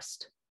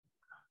podcast?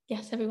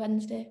 Yes, every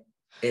Wednesday.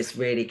 It's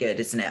really good,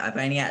 isn't it? I've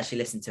only actually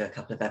listened to a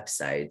couple of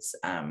episodes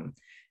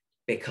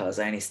because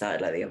I only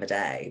started like the other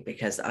day,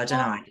 because I don't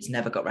know, I just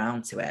never got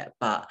round to it.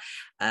 But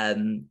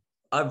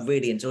I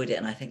really enjoyed it,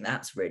 and I think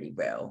that's really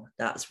real.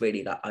 That's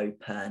really like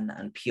open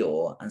and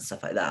pure and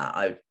stuff like that.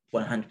 I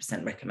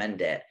 100%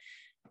 recommend it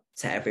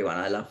to everyone.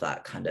 I love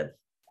that kind of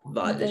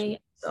vibe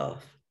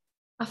stuff.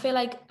 I feel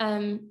like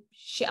I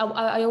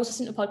always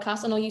listen to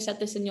podcasts. I know you said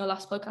this in your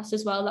last podcast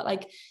as well, that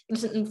like you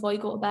listen to them before you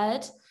go to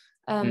bed.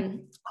 I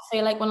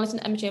feel like when I listen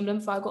to Emma Chamberlain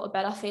before I go to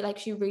bed, I feel like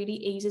she really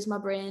eases my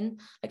brain.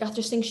 Like I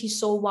just think she's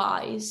so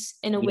wise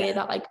in a way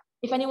that like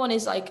if anyone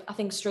is like I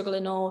think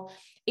struggling, or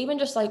even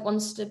just like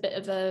wants a bit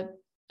of a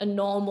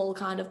normal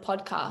kind of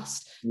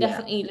podcast,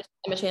 definitely listen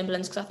to Emma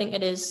Chamberlain's, because I think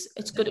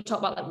it's good to talk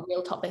about like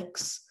real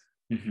topics.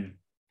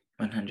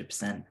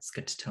 100%. It's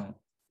good to talk.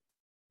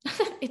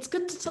 It's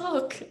good to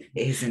talk. It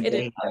is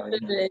indeed.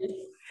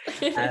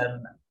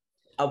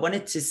 I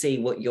wanted to see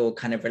what your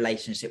kind of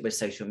relationship with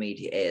social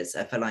media is.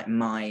 I feel like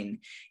mine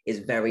is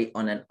very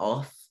on and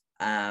off,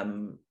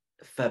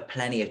 for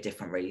plenty of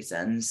different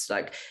reasons,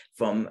 like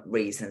from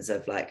reasons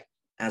of like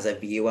as a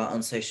viewer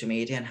on social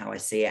media and how I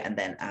see it, and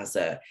then as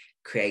a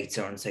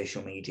creator on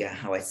social media,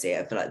 how I see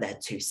it. I feel like they're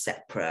two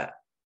separate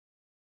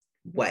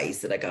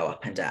ways that I go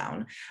up and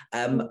down.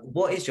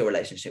 What is your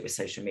relationship with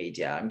social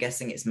media? I'm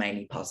guessing it's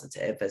mainly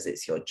positive as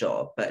it's your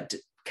job, but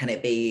can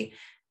it be,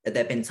 have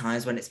there been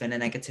times when it's been a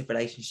negative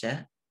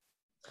relationship?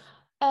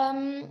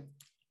 I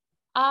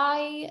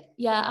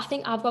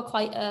think I've got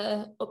quite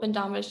a up and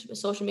down relationship with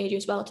social media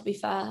as well, to be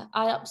fair.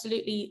 I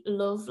absolutely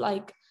love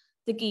like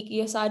the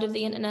geekier side of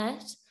the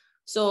internet.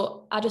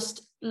 So I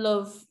just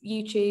love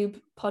YouTube,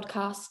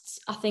 podcasts.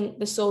 I think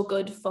they're so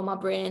good for my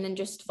brain and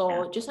just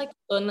for just like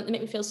fun. They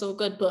make me feel so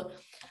good. But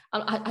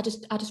I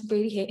just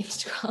really hate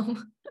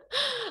Instagram.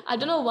 I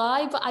don't know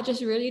why, but I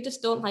just really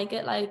just don't like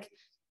it. Like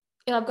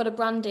if I've got a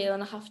brand deal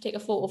and I have to take a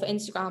photo for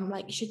Instagram,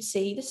 like you should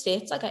see the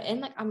states I get in.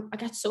 Like I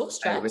get so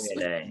stressed.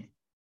 Oh, really?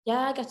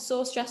 Yeah, I get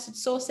so stressed.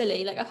 It's so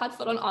silly. Like I've had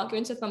full-on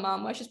arguments with my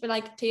mum where she's been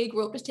like, Tia,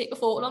 grow up, just take a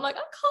photo. And I'm like, I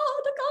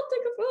can't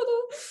take a photo.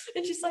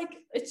 And she's like,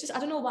 it's just, I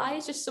don't know why.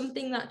 It's just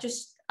something that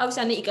just,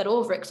 obviously I need to get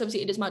over it, because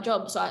obviously it is my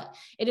job. So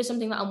it is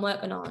something that I'm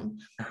working on.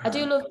 I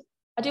do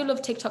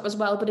love TikTok as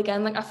well. But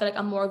again, like I feel like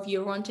I'm more a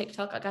viewer on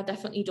TikTok. Like I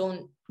definitely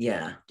don't.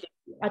 Yeah.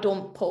 I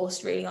don't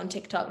post really on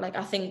TikTok. Like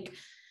I think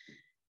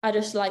I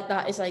just like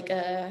that is like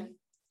a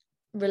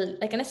kind of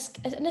like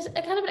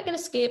an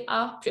escape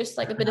app, just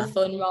like a bit of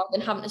fun rather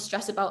than having to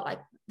stress about like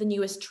the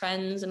newest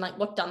trends and like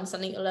what dance I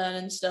need to learn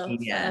and stuff.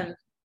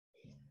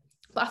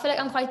 But I feel like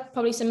I'm quite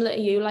probably similar to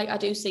you. Like I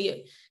do see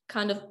it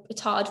kind of,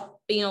 it's hard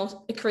being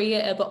a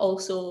creator but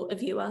also a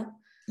viewer.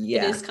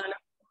 It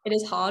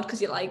is hard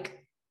because you're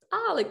like,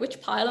 like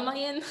which pile am I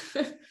in?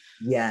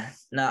 Yeah,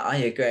 no, I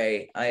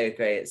agree.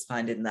 It's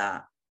finding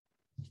that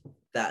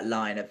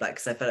line of like,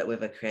 because I feel like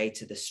with a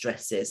creator the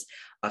stresses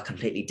are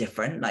completely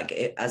different. Like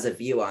as a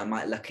viewer I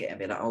might look at it and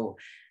be like, oh,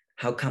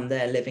 how come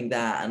they're living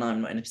that and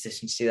I'm not in a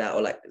position to do that,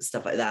 or like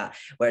stuff like that.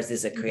 Whereas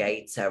as a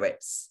creator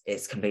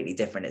it's completely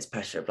different. It's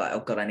pressure of like,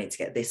 oh god, I need to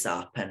get this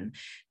up and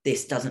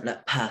this doesn't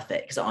look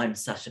perfect, because I'm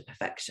such a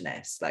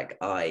perfectionist. Like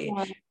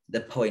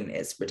the point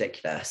is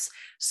ridiculous.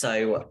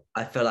 So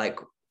I feel like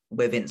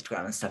with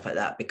Instagram and stuff like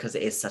that, because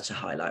it is such a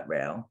highlight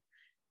reel,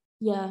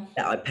 Yeah.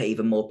 that I put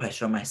even more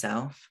pressure on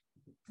myself.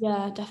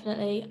 Yeah,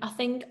 definitely. I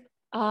think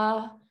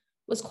I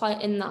was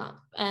quite in that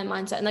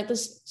mindset. And like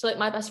this, so like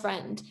my best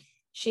friend,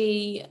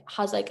 she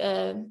has like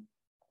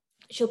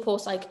she'll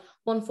post like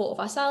one photo of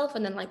herself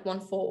and then like one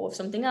photo of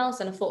something else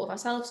and a photo of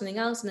herself, something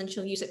else, and then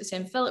she'll use like the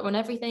same filter and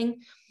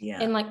everything.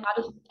 Yeah. And like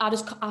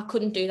I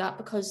couldn't do that,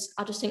 because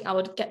I just think I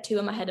would get too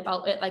in my head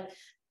about it. Like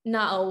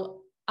now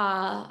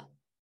I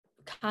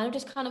do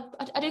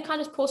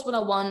kind of post what I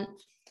want.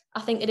 I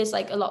think it is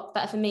like a lot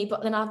better for me,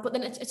 but then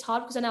it's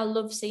hard, because then I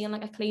love seeing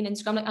like a clean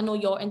Instagram. Like I know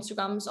your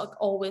Instagram's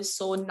like always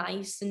so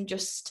nice, and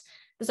just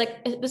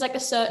there's like a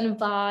certain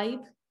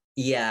vibe.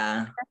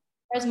 Yeah.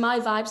 Whereas my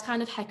vibe's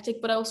kind of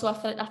hectic, but also I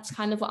feel like that's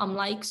kind of what I'm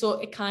like. So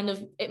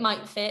it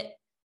might fit.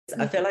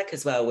 I feel like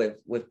as well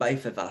with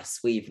both of us,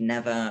 we've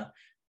never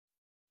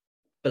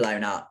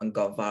blown up and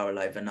gone viral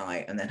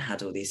overnight and then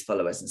had all these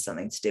followers and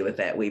something to do with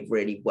it. We've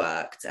really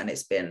worked, and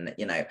it's been,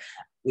 you know,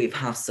 we've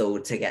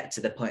hustled to get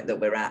to the point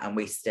that we're at, and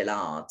we still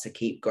are, to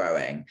keep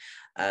growing.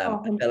 I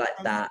feel like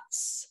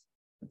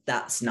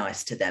that's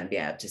nice to then be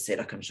able to see.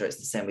 Like I'm sure it's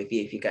the same with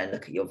you. If you go and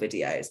look at your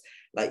videos,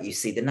 like you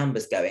see the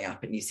numbers going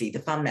up, and you see the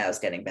thumbnails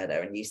getting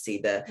better, and you see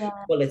the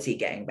quality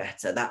getting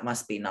better. That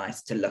must be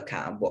nice to look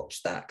at and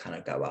watch that kind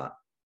of go up.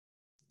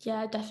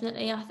 Yeah,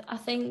 definitely. I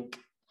think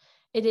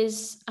it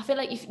is. I feel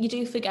like you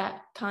do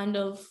forget kind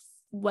of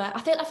where I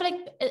feel like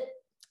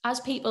as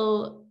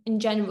people in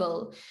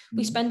general,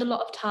 we spend a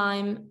lot of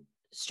time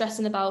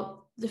stressing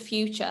about the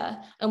future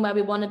and where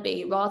we want to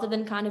be, rather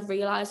than kind of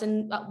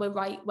realizing that we're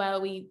right where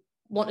we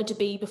wanted to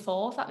be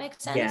before, if that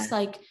makes sense. Yeah.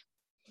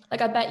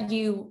 Like I bet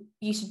you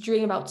used to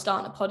dream about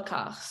starting a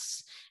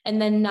podcast,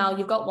 and then now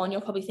you've got one,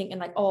 you're probably thinking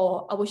like,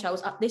 oh, I wish I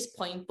was at this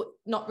point, but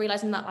not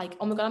realizing that like,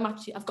 oh my God,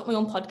 I've got my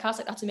own podcast,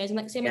 like that's amazing.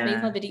 Like same with me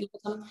with my videos,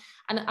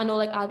 and I know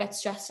like I'll get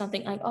stressed and I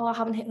think like, oh, I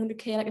haven't hit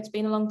 100k, like it's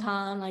been a long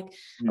time, like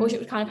I wish it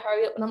would kind of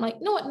hurry up, and I'm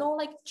like, no,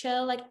 like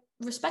chill, like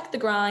respect the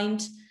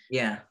grind.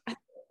 Yeah.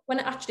 When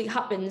it actually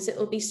happens,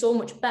 it'll be so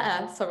much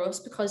better for us,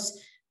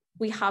 because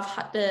we have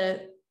had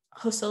to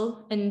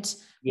hustle and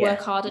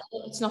work hard.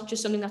 It's not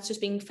just something that's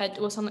just being fed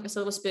to us on like a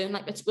silver spoon.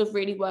 Like we've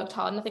really worked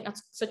hard, and I think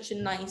that's such a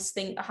nice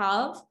thing to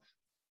have.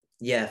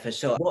 Yeah, for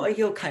sure. What are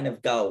your kind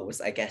of goals,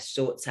 I guess,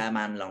 short term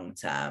and long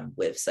term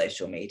with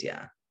social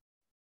media?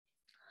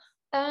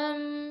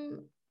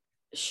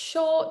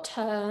 Short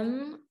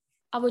term,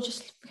 I would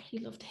just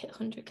really love to hit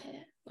 100k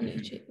on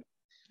YouTube.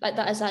 Like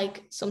that is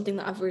like something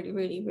that I've really,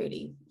 really,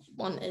 really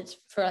wanted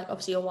for like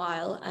obviously a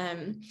while.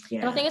 And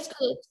I think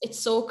it's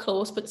so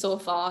close but so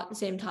far at the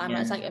same time.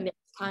 It's like it's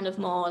kind of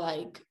more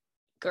like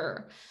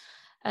grr.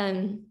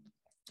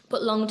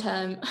 But long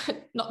term,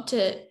 not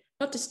to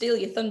steal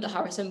your thunder,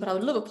 Harrison, but I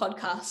would love a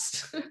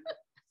podcast.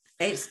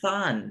 It's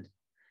fun.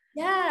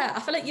 Yeah, I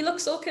feel like you look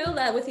so cool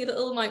there with your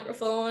little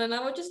microphone, and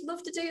I would just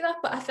love to do that.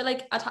 But I feel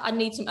like I'd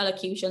need some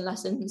elocution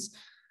lessons.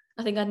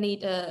 I think I'd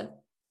need to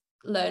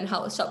learn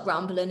how to stop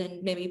rambling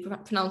and maybe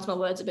pronounce my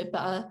words a bit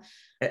better.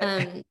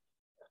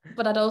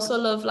 But I'd also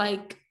love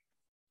like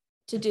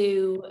to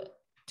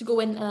go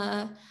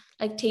into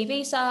like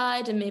TV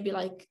side and maybe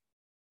like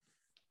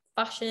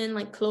fashion,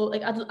 like clothes.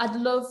 Like I'd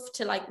love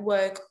to like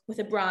work with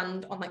a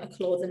brand on like a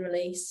clothing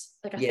release.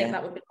 Like I think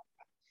that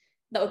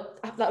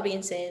would be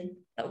insane.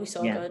 That would be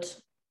so good.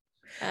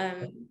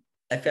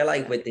 I feel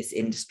like with this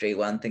industry,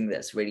 one thing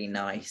that's really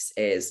nice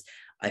is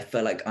I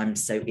feel like I'm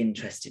so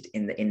interested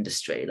in the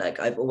industry. Like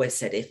I've always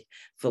said, if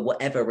for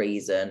whatever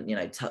reason, you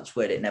know, touch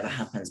wood, it never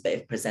happens, but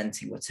if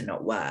presenting were to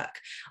not work,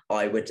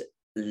 I would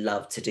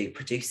love to do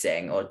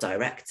producing or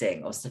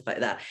directing or stuff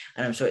like that.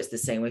 And I'm sure it's the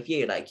same with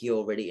you. Like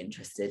you're really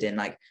interested in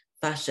like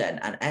fashion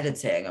and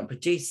editing and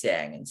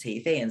producing and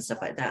TV and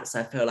stuff like that. So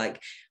I feel like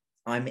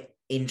I'm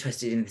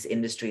interested in this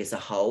industry as a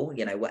whole,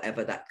 you know,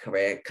 whatever that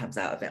career comes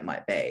out of it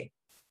might be.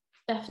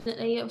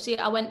 Definitely. Obviously,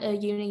 I went to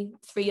uni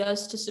 3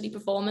 years to study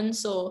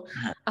performance, so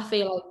I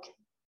feel like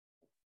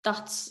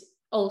that's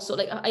also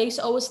like I used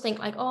to always think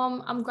like,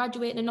 oh, I'm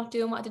graduating and not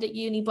doing what I did at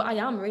uni, but I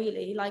am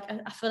really like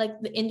I feel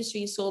like the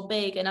industry is so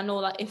big, and I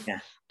know that if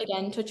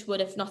again, touch wood,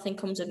 if nothing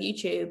comes of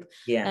YouTube,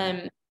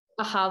 I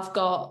have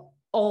got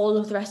all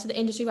of the rest of the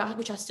industry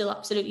which I still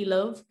absolutely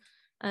love.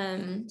 So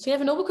you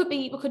never know, we could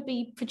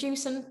be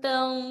producing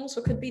films,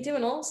 we could be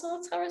doing all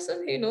sorts,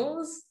 Harrison, who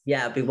knows?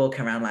 Yeah, I'll be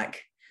walking around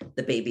like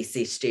the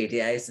BBC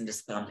studios and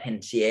just bump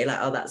into you like,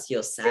 oh, that's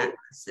your set,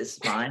 this is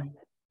fine.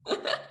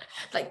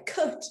 Like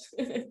cut.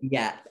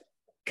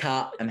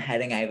 Cut. I'm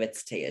heading over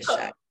to Tia's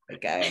show. We're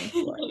going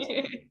for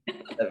it.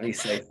 That'd be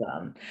so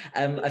fun.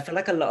 I feel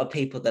like a lot of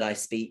people that I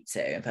speak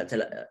to, in fact,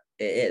 it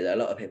is a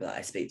lot of people that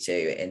I speak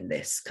to in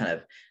this kind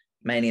of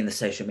mainly in the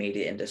social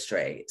media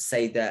industry,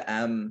 say that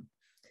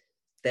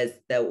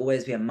there'll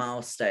always be a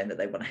milestone that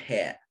they want to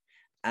hit,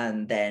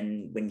 and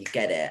then when you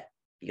get it,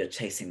 you're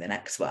chasing the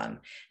next one.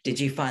 Did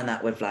you find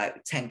that with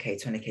like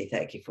 10k, 20k,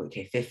 30k,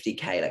 40k,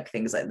 50k, like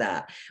things like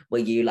that? Were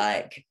you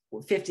like,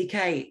 well,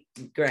 50k,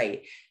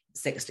 great,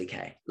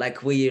 60k?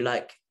 Like, were you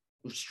like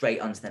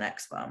straight on to the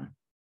next one?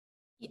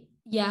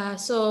 Yeah,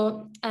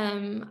 so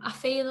I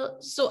feel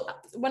so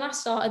when I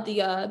started the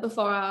year,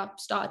 before I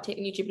started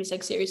taking YouTube really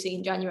like seriously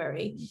in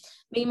January,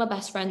 me and my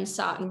best friend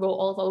sat and wrote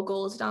all of our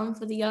goals down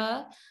for the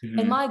year.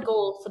 And my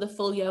goal for the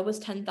full year was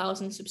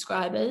 10,000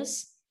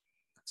 subscribers.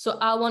 So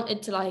I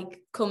wanted to like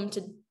come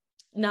to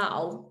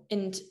now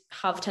and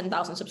have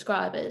 10,000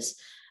 subscribers.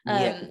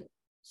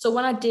 So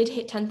when I did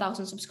hit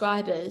 10,000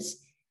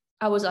 subscribers,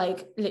 I was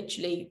like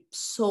literally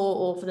so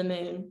over the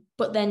moon.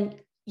 But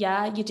then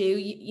yeah, you do.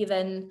 You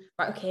then,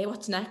 right, okay,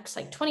 what's next?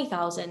 Like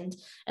 20,000.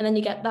 And then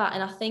you get that.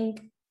 And I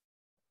think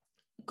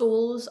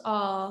goals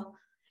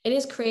it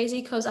is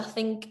crazy because I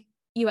think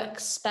you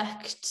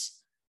expect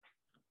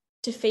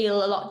to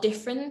feel a lot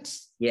different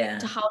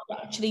to how you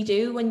actually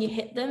do when you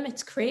hit them.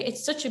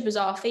 It's such a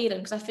bizarre feeling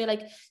because I feel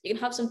like you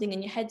can have something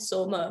in your head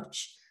so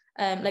much.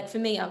 Like for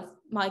me,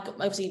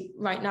 obviously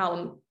right now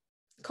I'm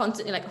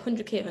constantly like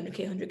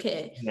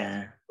 100k.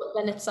 Yeah. But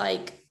then it's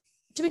like,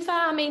 to be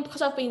fair, I mean,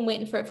 because I've been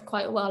waiting for it for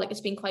quite a while, like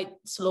it's been quite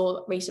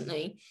slow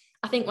recently.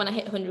 I think when I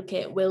hit 100k,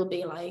 it will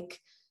be like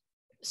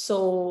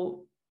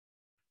so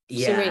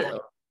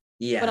surreal.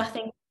 Yeah. But I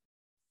think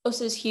us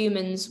as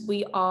humans,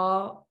 we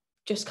are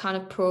just kind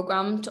of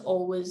programmed to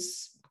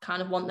always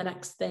kind of want the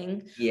next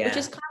thing, which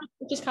is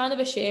kind of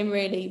a shame,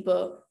 really.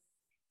 But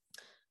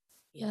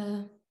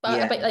yeah.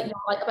 But I bet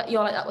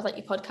you're like that with like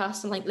your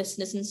podcast and like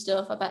listeners and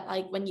stuff. I bet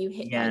like when you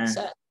hit like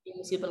certain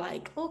things, you'll be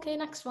like, okay,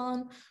 next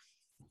one.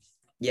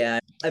 Yeah.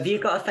 Have you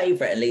got a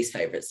favourite and least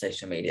favourite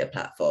social media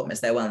platform? Is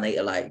there one that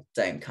you're like,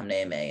 don't come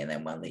near me? And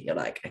then one that you're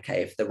like,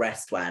 okay, if the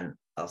rest went,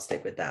 I'll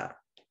stick with that?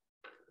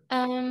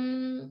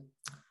 I'd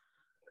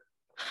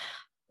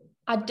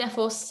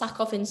definitely sack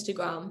off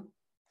Instagram.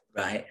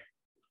 Right.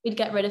 We'd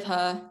get rid of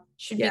her.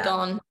 She'd be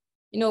gone.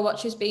 You know what?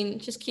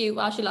 She's cute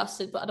while she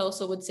lasted, but I'd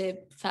also would say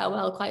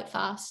farewell quite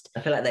fast.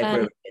 I feel like they've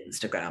ruined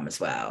Instagram as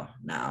well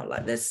now.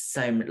 Like there's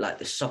so many, like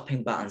the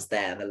shopping buttons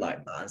there, the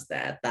like buttons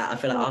there. That I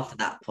feel like after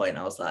that point,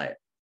 I was like,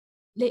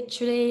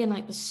 literally, and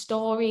like the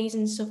stories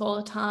and stuff all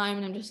the time,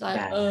 and I'm just like,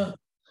 ugh.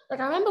 Like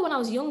I remember when I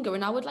was younger,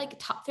 and I would like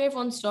tap through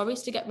everyone's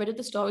stories to get rid of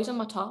the stories on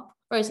my top.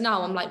 Whereas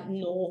now I'm like,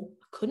 no,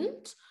 I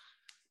couldn't.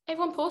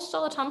 Everyone posts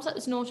all the time, so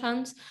there's no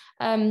chance.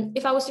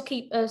 If I was to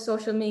keep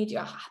social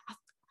media,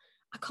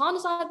 I can't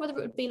decide whether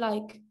it would be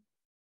like,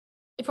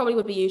 it probably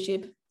would be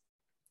YouTube.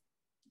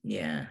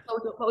 Yeah.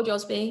 What would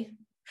yours be?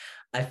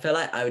 I feel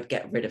like I would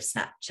get rid of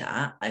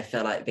Snapchat. I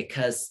feel like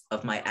because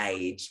of my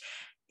age,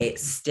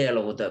 it's still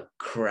all the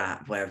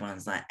crap where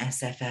everyone's like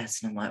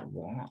SFS, and I'm like,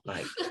 what?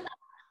 Like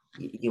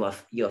you're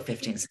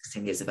 15,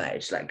 16 years of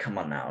age. Like, come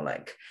on now.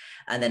 Like,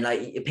 and then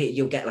like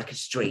you'll get like a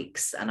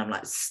streaks, and I'm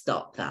like,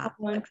 stop that.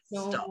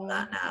 Stop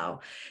that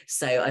now.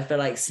 So I feel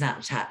like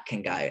Snapchat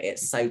can go.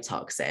 It's so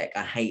toxic.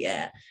 I hate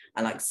it.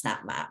 And like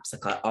Snap Maps,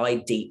 like I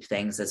deep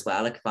things as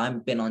well. Like if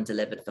I've been on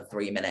delivered for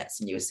 3 minutes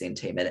and you were seeing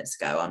 2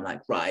 minutes ago, I'm like,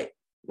 right,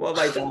 what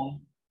have I done?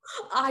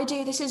 I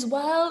do this as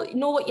well. You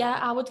know what? Yeah,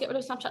 I would get rid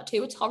of Snapchat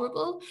too. It's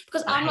horrible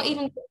because I'm not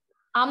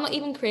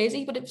even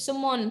crazy. But if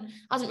someone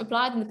hasn't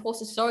replied and they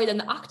post a story, then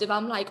they're active.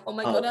 I'm like, oh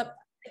my god,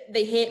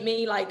 they hate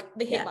me. Like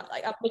they hate my,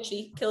 like I've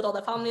literally killed all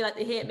their family. Like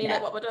they hate me.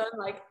 Like what we're doing.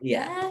 Like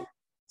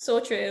so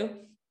true.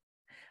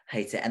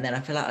 Hate it. And then I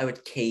feel like I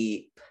would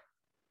keep.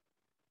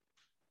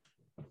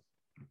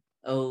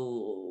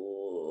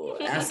 Oh,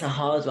 that's a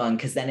hard one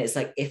because then it's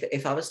like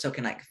if I was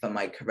talking like for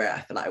my career,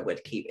 I feel like I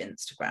would keep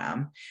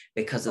Instagram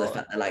because of the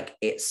fact that like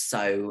it's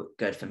so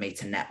good for me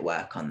to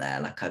network on there.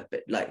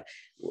 Like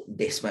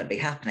this won't be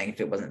happening if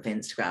it wasn't for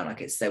Instagram.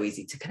 Like it's so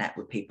easy to connect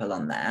with people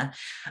on there.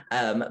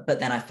 But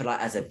then I feel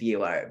like as a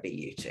viewer, it'd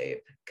be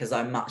YouTube because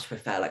I much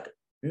prefer like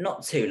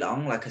not too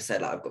long. Like I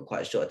said, like I've got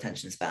quite a short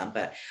attention span,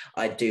 but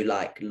I do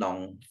like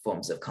long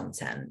forms of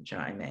content. Do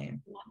you know what I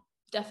mean? Yeah.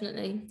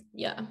 Definitely.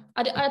 Yeah.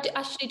 I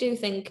actually do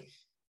think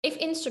if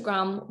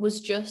Instagram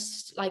was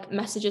just like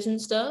messages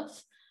and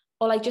stuff,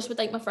 or like just with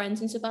like my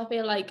friends and stuff, I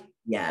feel like, or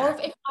if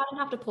I didn't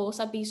have to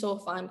post, I'd be so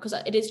fine because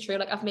it is true.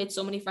 Like I've made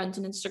so many friends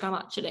on Instagram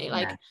actually.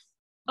 Like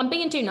I'm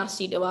being too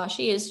nasty to her.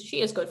 She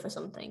is good for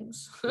some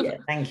things. Yeah.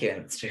 Thank you,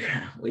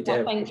 Instagram. We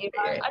do. Thank you.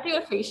 I do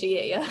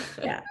appreciate you.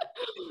 Yeah.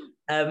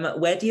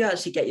 Where do you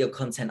actually get your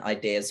content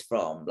ideas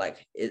from?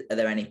 Like, are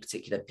there any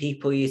particular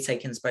people you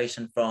take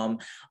inspiration from?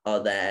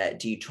 Do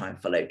you try and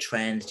follow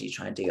trends? Do you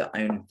try and do your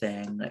own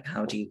thing? Like,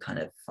 how do you kind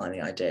of find the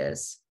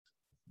ideas?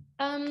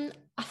 I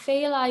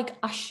feel like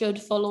I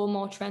should follow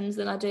more trends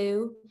than I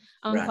do.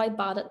 I'm quite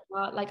bad at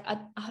that. Like,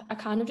 I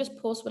kind of just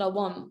post what I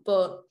want,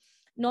 but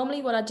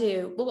normally what I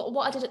do,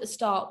 what I did at the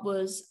start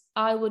was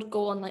I would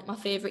go on like my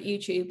favorite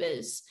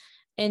YouTubers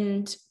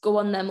and go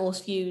on their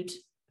most viewed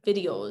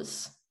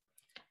videos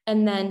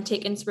and then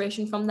take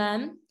inspiration from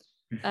them.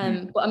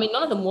 But I mean,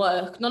 none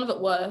of it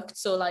worked.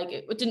 So like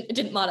it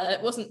didn't matter.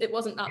 It wasn't it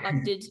wasn't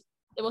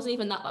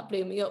even that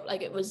blew me up.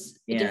 Like it was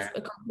a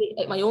complete,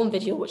 like my own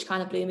video, which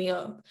kind of blew me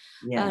up.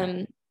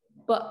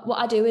 But what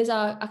I do is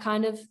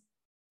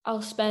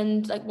I'll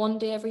spend like one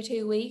day every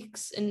 2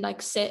 weeks and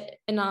like sit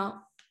and I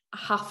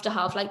have to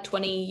have like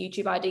 20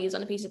 YouTube ideas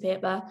on a piece of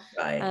paper.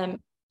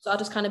 So I'll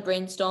just kind of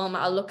brainstorm.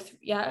 I'll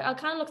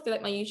kind of look through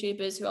like my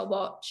YouTubers who I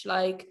watch.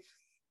 Like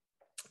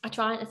I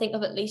try to think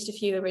of at least a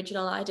few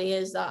original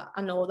ideas that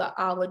I know that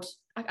I would.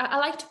 I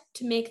like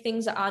to make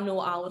things that I know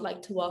I would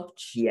like to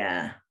watch.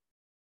 Yeah.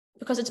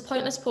 Because it's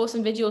pointless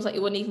posting videos that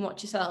you wouldn't even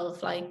watch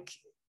yourself. Like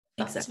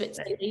that's Exactly. a bit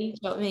silly. Do you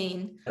know what I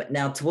mean? But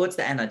now towards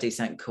the end, I do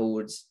something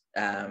called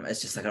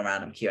it's just like a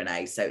random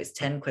Q&A. So it's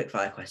 10 quick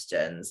fire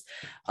questions.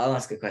 I'll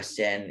ask a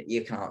question,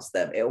 you can answer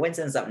them. It always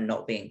ends up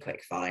not being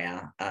quick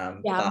fire.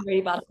 I'm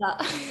really bad at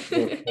that.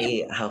 We'll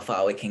see how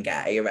far we can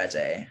get. Are you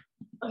ready?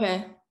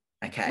 Okay.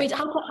 Wait,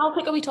 how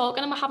quick are we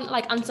talking? Am I having to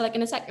like answer like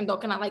in a second, or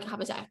can I like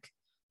have a sec?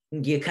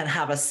 You can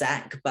have a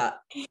sec, but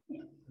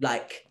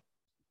like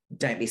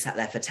don't be sat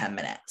there for 10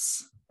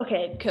 minutes.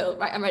 Okay, cool.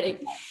 Right, I'm ready.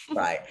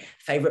 Right.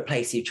 Favorite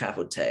place you've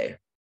traveled to?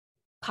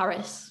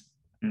 Paris.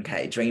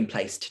 Okay. Dream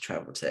place to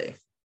travel to?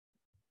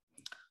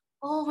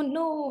 Oh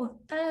no.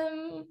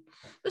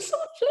 There's so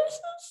many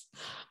places.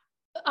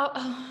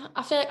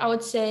 I feel like I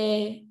would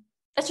say,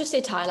 let's just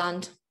say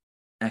Thailand.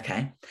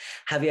 Okay.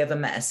 Have you ever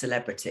met a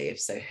celebrity? If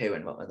so, who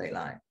and what were they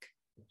like?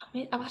 I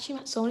mean, I've actually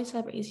met so many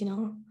celebrities, you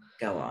know.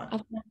 Go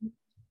on.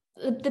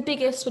 The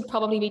biggest would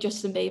probably be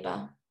Justin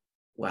Bieber.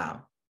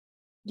 Wow.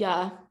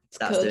 Yeah,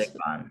 That's the big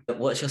one.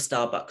 What's your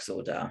Starbucks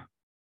order?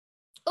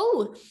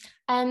 Oh,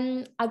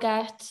 I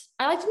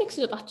like to mix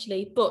it up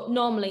actually, but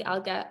normally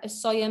I'll get a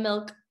soya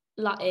milk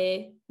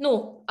latte.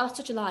 No, that's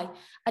such a lie.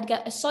 I'd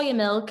get a soya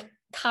milk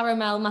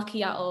caramel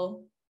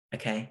macchiato.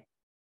 Okay.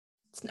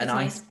 It's An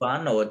nice. iced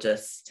one or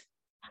just?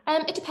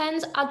 It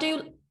depends. I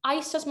do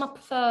iced as my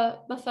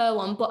prefer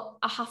one, but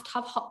I have to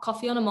have hot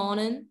coffee on a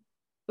morning,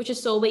 which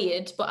is so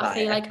weird. But I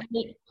feel like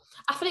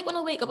when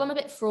I wake up, I'm a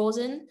bit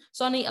frozen,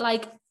 so I need to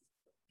like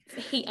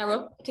heat her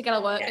up to get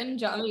her working.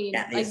 Do you know what I mean?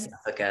 Get the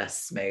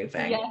esophagus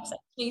moving. Yes, it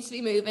needs to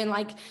be moving,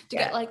 like to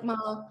get like my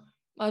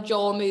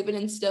jaw moving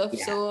and stuff.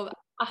 Yeah. So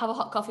I have a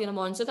hot coffee in the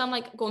morning. So if I'm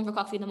like going for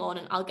coffee in the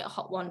morning, I'll get a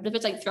hot one. But if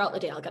it's like throughout the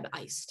day, I'll get it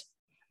iced.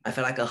 I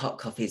feel like a hot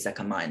coffee is like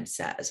a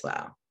mindset as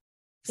well.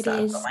 It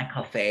so is. I've got my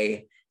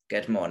coffee.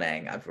 Good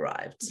morning. I've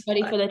arrived.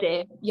 Ready for the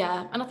day.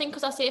 Yeah. And I think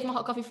because I save my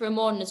hot coffee for a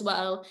morning as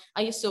well,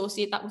 I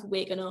associate that with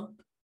waking up.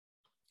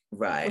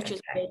 Right. Which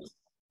is good.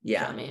 Yeah.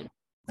 You know what I mean?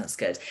 That's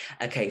good.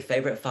 Okay.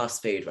 Favorite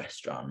fast food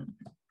restaurant?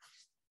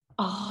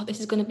 Oh, this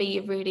is going to be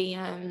a really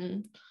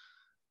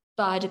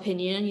bad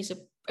opinion.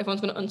 Everyone's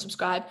going to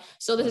unsubscribe.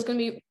 So it's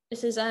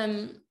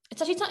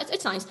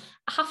nice.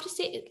 I have to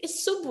say,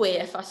 it's Subway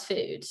a fast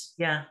food?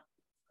 Yeah.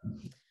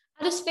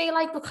 I just feel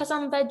like because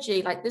I'm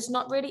veggie, like there's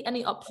not really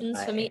any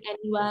options for me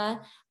anywhere.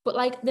 But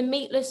like the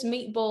meatless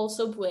meatball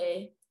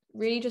Subway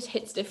really just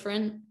hits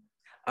different.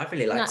 I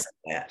really like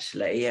Subway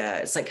actually. Yeah,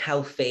 it's like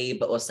healthy,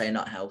 but also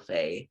not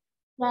healthy.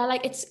 Yeah,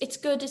 like it's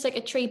good. It's like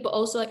a treat, but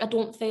also like I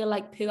don't feel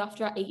like poo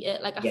after I eat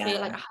it. Like I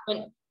feel like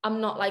I'm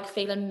not like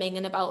feeling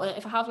minging about it.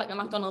 If I have like a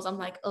McDonald's, I'm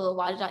like, oh,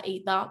 why did I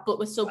eat that? But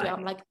with Subway,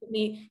 I'm like,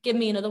 give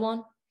me another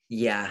one.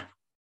 Yeah.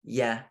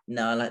 Yeah,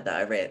 no, I like that.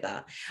 I rate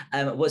that.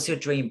 What's your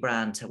dream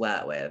brand to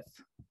work with?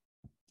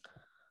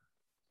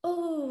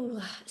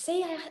 Oh,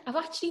 see, I've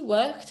actually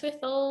worked with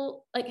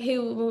all like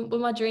who were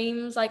my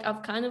dreams. Like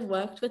I've kind of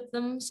worked with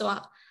them, so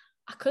I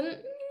couldn't.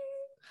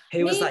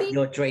 Who was like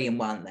your dream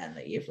one then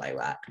that you've like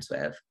worked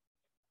with?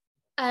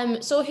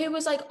 So who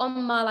was like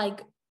on my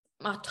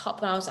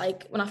top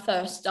when I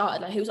first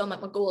started, like who was on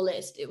like my goal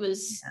list? It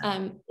was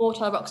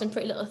Hotel Rocks and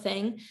Pretty Little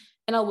Thing,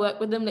 and I worked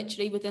with them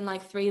literally within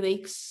like 3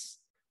 weeks,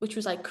 which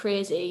was like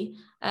crazy.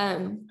 But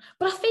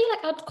I feel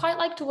like I'd quite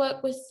like to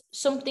work with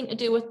something to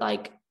do with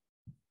like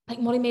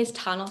Molly May's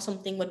Tan or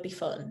something would be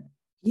fun.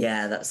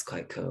 Yeah, that's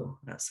quite cool.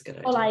 That's a good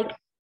idea. Or like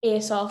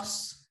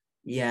ASOS.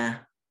 Yeah.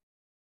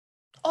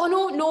 Oh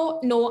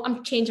no,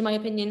 I'm changing my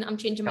opinion. I'm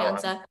changing my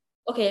answer.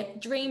 Okay,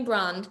 dream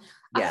brand.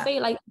 Yeah. I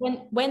feel like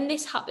when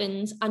this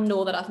happens, I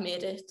know that I've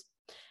made it.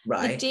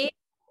 Right.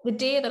 The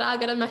day that I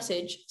get a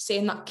message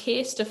saying that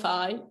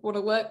Casetify want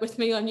to work with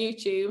me on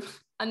YouTube,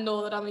 I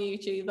know that I'm a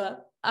YouTuber.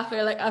 I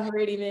feel like I've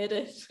really made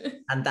it.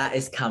 And that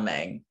is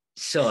coming,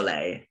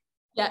 surely.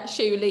 Yeah,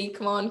 surely.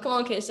 Come on,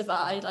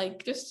 Casetify.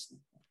 Like, just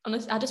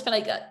honestly, I just feel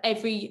like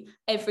every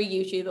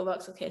YouTuber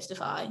works with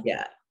Casetify.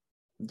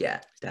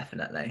 Yeah,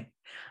 definitely.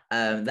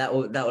 That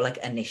will like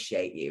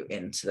initiate you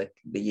into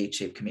the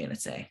YouTube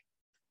community.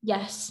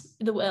 Yes,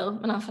 they will,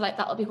 and I feel like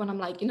that'll be when I'm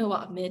like, you know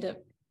what, I've made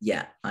it.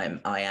 Yeah, I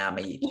am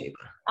a YouTuber.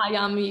 I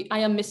am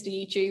Mr.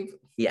 YouTube.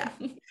 Yeah.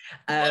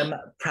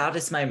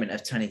 Proudest moment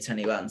of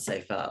 2021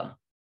 so far?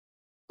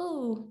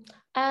 Oh,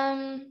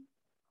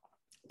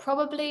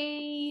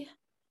 probably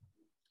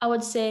I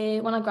would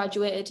say when I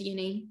graduated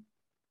uni,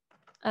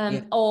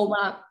 or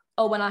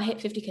when I hit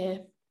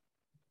 50k.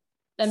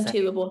 Them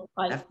two were both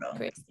quite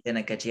crazy. It's been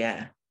a good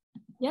year.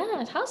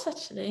 Yeah, it has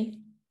actually.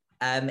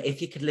 If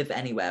you could live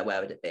anywhere,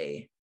 where would it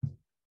be?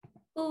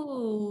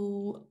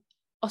 Oh,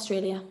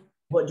 Australia.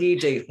 What do you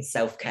do for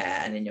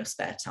self-care and in your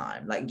spare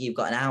time? Like you've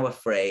got an hour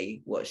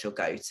free, what's your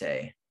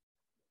go-to?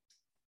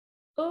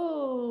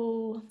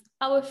 Oh,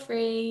 hour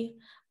free.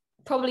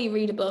 Probably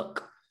read a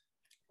book.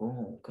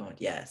 Oh God,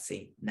 yeah.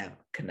 See, no,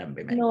 couldn't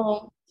be me.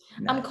 No.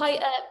 No. I'm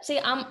quite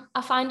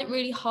I find it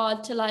really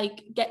hard to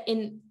like get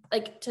in,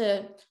 like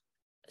to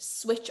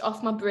switch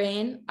off my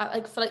brain.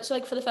 For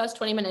the first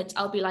 20 minutes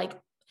I'll be like,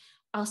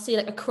 I'll see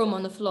like a crumb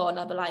on the floor and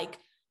I'll be like,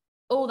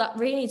 oh, that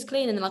really needs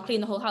cleaning, and then I'll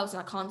clean the whole house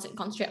and I can't sit and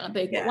concentrate on a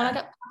book. But when I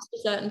get past a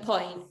certain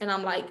point and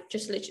I'm like,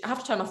 just literally, I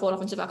have to turn my phone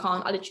off, and if I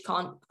literally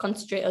can't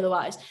concentrate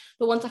otherwise.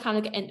 But once I kind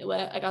of get into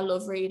it, like I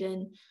love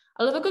reading.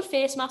 I love a good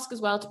face mask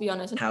as well, to be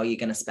honest. How are you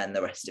going to spend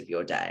the rest of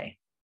your day?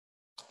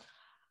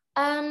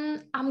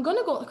 I'm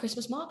gonna go to the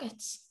Christmas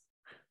markets.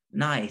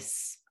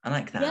 Nice. I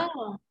like that.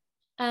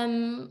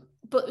 Yeah.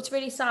 But it's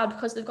really sad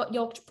because they've got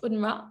Yorkshire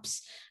pudding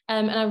wraps.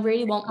 And I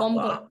really want one,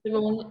 but they're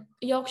on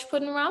Yorkshire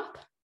pudding wrap.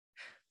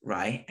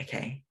 Right,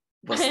 okay.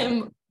 What's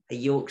that? A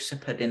Yorkshire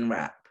pudding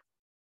wrap?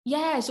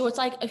 Yeah, so it's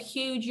like a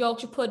huge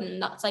Yorkshire pudding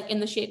that's like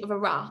in the shape of a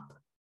wrap.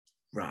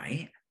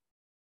 Right.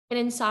 And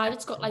inside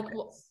it's got like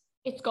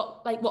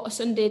what a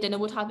Sunday dinner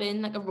would have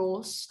in, like a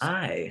roast.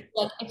 Aye.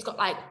 Like it's got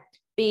like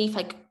beef,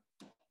 like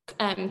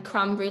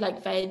cranberry,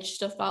 like veg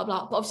stuff, blah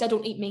blah. But obviously I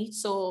don't eat meat,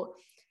 so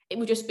it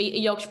would just be a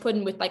Yorkshire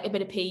pudding with like a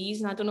bit of peas,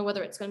 and I don't know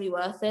whether it's going to be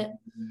worth it.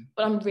 Mm-hmm.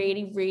 But I'm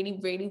really, really,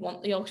 really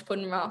want the Yorkshire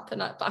pudding wrap,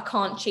 but I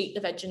can't cheat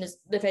the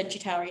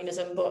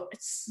vegetarianism. But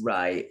it's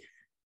right.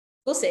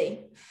 We'll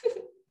see.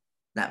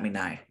 Let me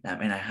know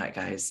how it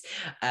goes.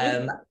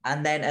 And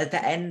then at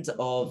the end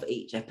of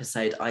each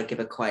episode, I give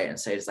a quote, and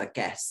so does our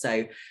guest.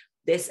 So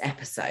this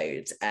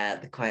episode,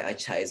 the quote I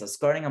chose, I was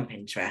scrolling on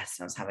Pinterest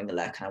and I was having a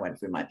look and I went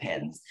through my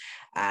pins.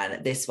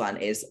 And this one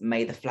is,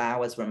 "May the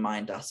flowers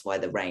remind us why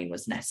the rain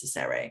was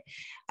necessary."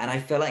 And I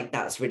feel like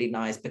that's really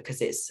nice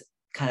because it's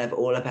kind of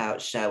all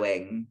about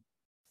showing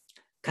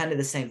kind of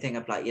the same thing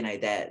of like, you know,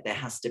 there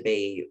has to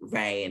be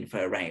rain for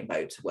a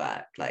rainbow to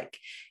work. Like,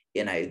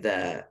 you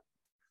know,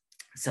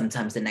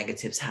 sometimes the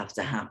negatives have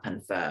to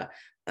happen for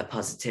a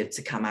positive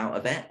to come out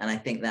of it. And I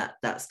think that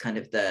that's kind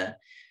of the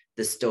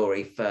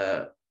story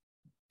for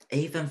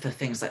even for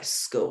things like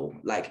school.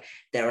 Like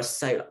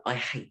I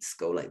hate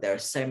school, like there are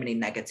so many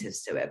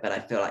negatives to it, but I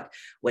feel like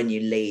when you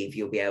leave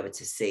you'll be able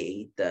to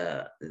see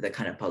the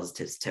kind of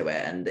positives to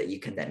it, and that you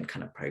can then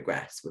kind of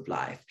progress with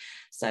life.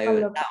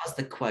 So that was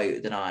the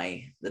quote that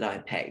I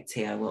picked.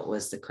 Tia, what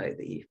was the quote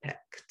that you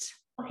picked?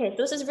 Okay,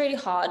 this is really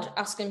hard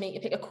asking me to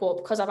pick a quote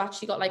because I've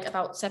actually got like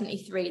about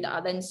 73 that I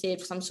then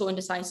saved because I'm so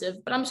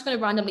indecisive, but I'm just going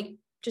to randomly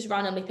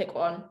pick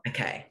one.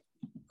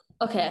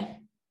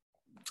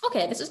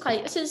 Okay, this is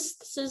right.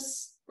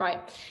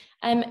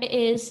 It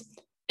is,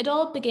 "It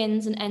all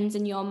begins and ends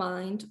in your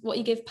mind. What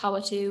you give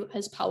power to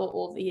has power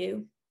over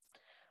you."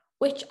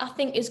 Which I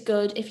think is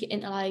good if you're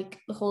into like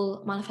the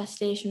whole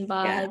manifestation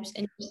vibes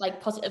and just like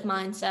positive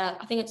mindset.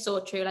 I think it's so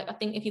true. Like I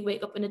think if you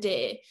wake up in a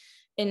day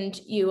and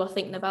you are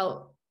thinking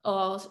about,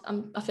 oh,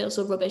 I feel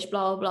so rubbish,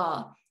 blah,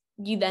 blah,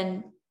 you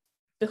then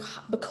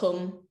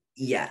become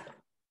a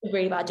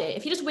really bad day.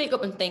 If you just wake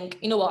up and think,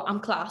 you know what, I'm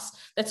class,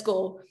 let's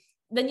go,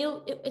 then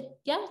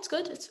it's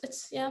good.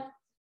 It's yeah.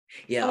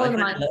 Yeah, I find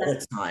a lot of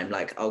the time,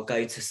 like I'll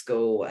go to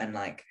school and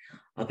like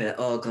I'll be like,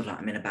 oh God, like,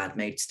 I'm in a bad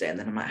mood today. And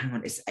then I'm like, hang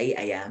on, it's 8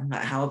 a.m.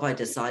 Like, how have I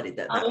decided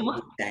that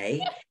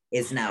day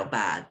is now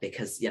bad?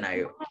 Because, you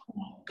know,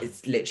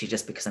 it's literally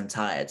just because I'm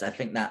tired. I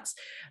think that's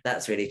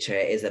really true.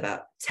 It is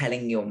about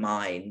telling your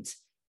mind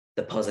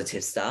the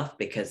positive stuff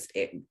because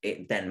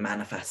it then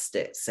manifests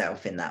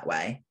itself in that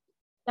way.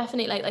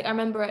 Definitely. Like I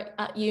remember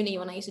at uni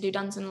when I used to do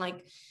dancing,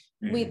 like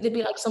there'd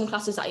be like some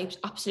classes that I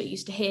absolutely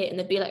used to hate, and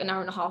they'd be like an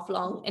hour and a half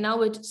long, and I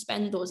would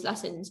spend those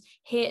lessons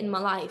hating my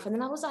life. And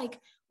then I was like,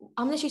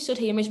 I'm literally stood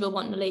here miserable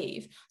wanting to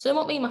leave. So then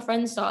what me and my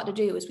friends started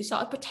to do is we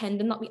started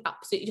pretending that we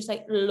absolutely just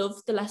like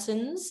loved the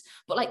lessons,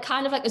 but like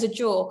kind of like as a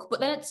joke. But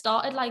then it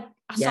started like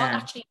I started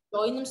actually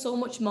enjoying them so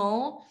much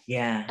more.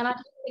 And I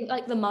just think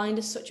like the mind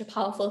is such a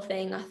powerful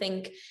thing. I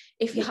think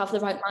if you have the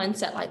right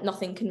mindset, like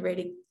nothing can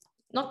really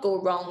not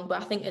go wrong,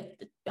 but I think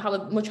it have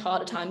a much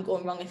harder time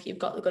going wrong if you've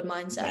got the good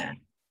mindset.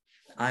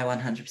 I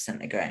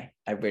 100% agree.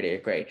 I really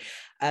agree.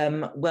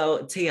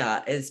 Well,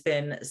 Tia, it's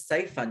been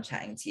so fun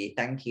chatting to you.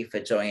 Thank you for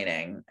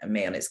joining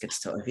me on It's Good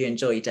to Talk. Have you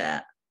enjoyed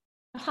it?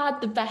 I've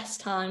had the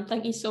best time.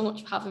 Thank you so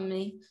much for having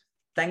me.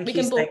 We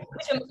can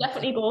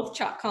definitely both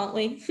chat, can't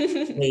we?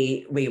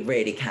 we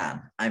really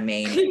can. I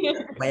mean,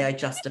 the way I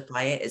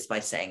justify it is by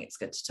saying it's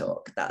good to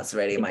talk. That's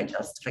really my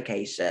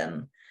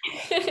justification.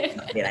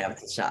 Not being able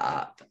to shut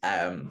up.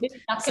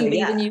 That can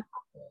be the new.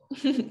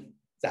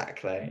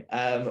 Exactly.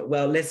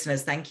 Well,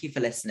 listeners, thank you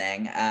for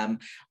listening.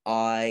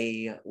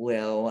 I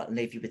will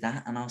leave you with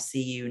that, and I'll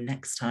see you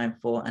next time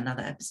for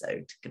another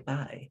episode.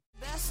 Goodbye.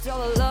 Best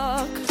of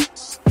luck.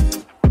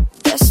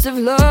 Best of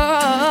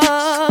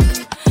luck.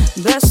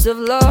 Best of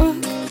luck.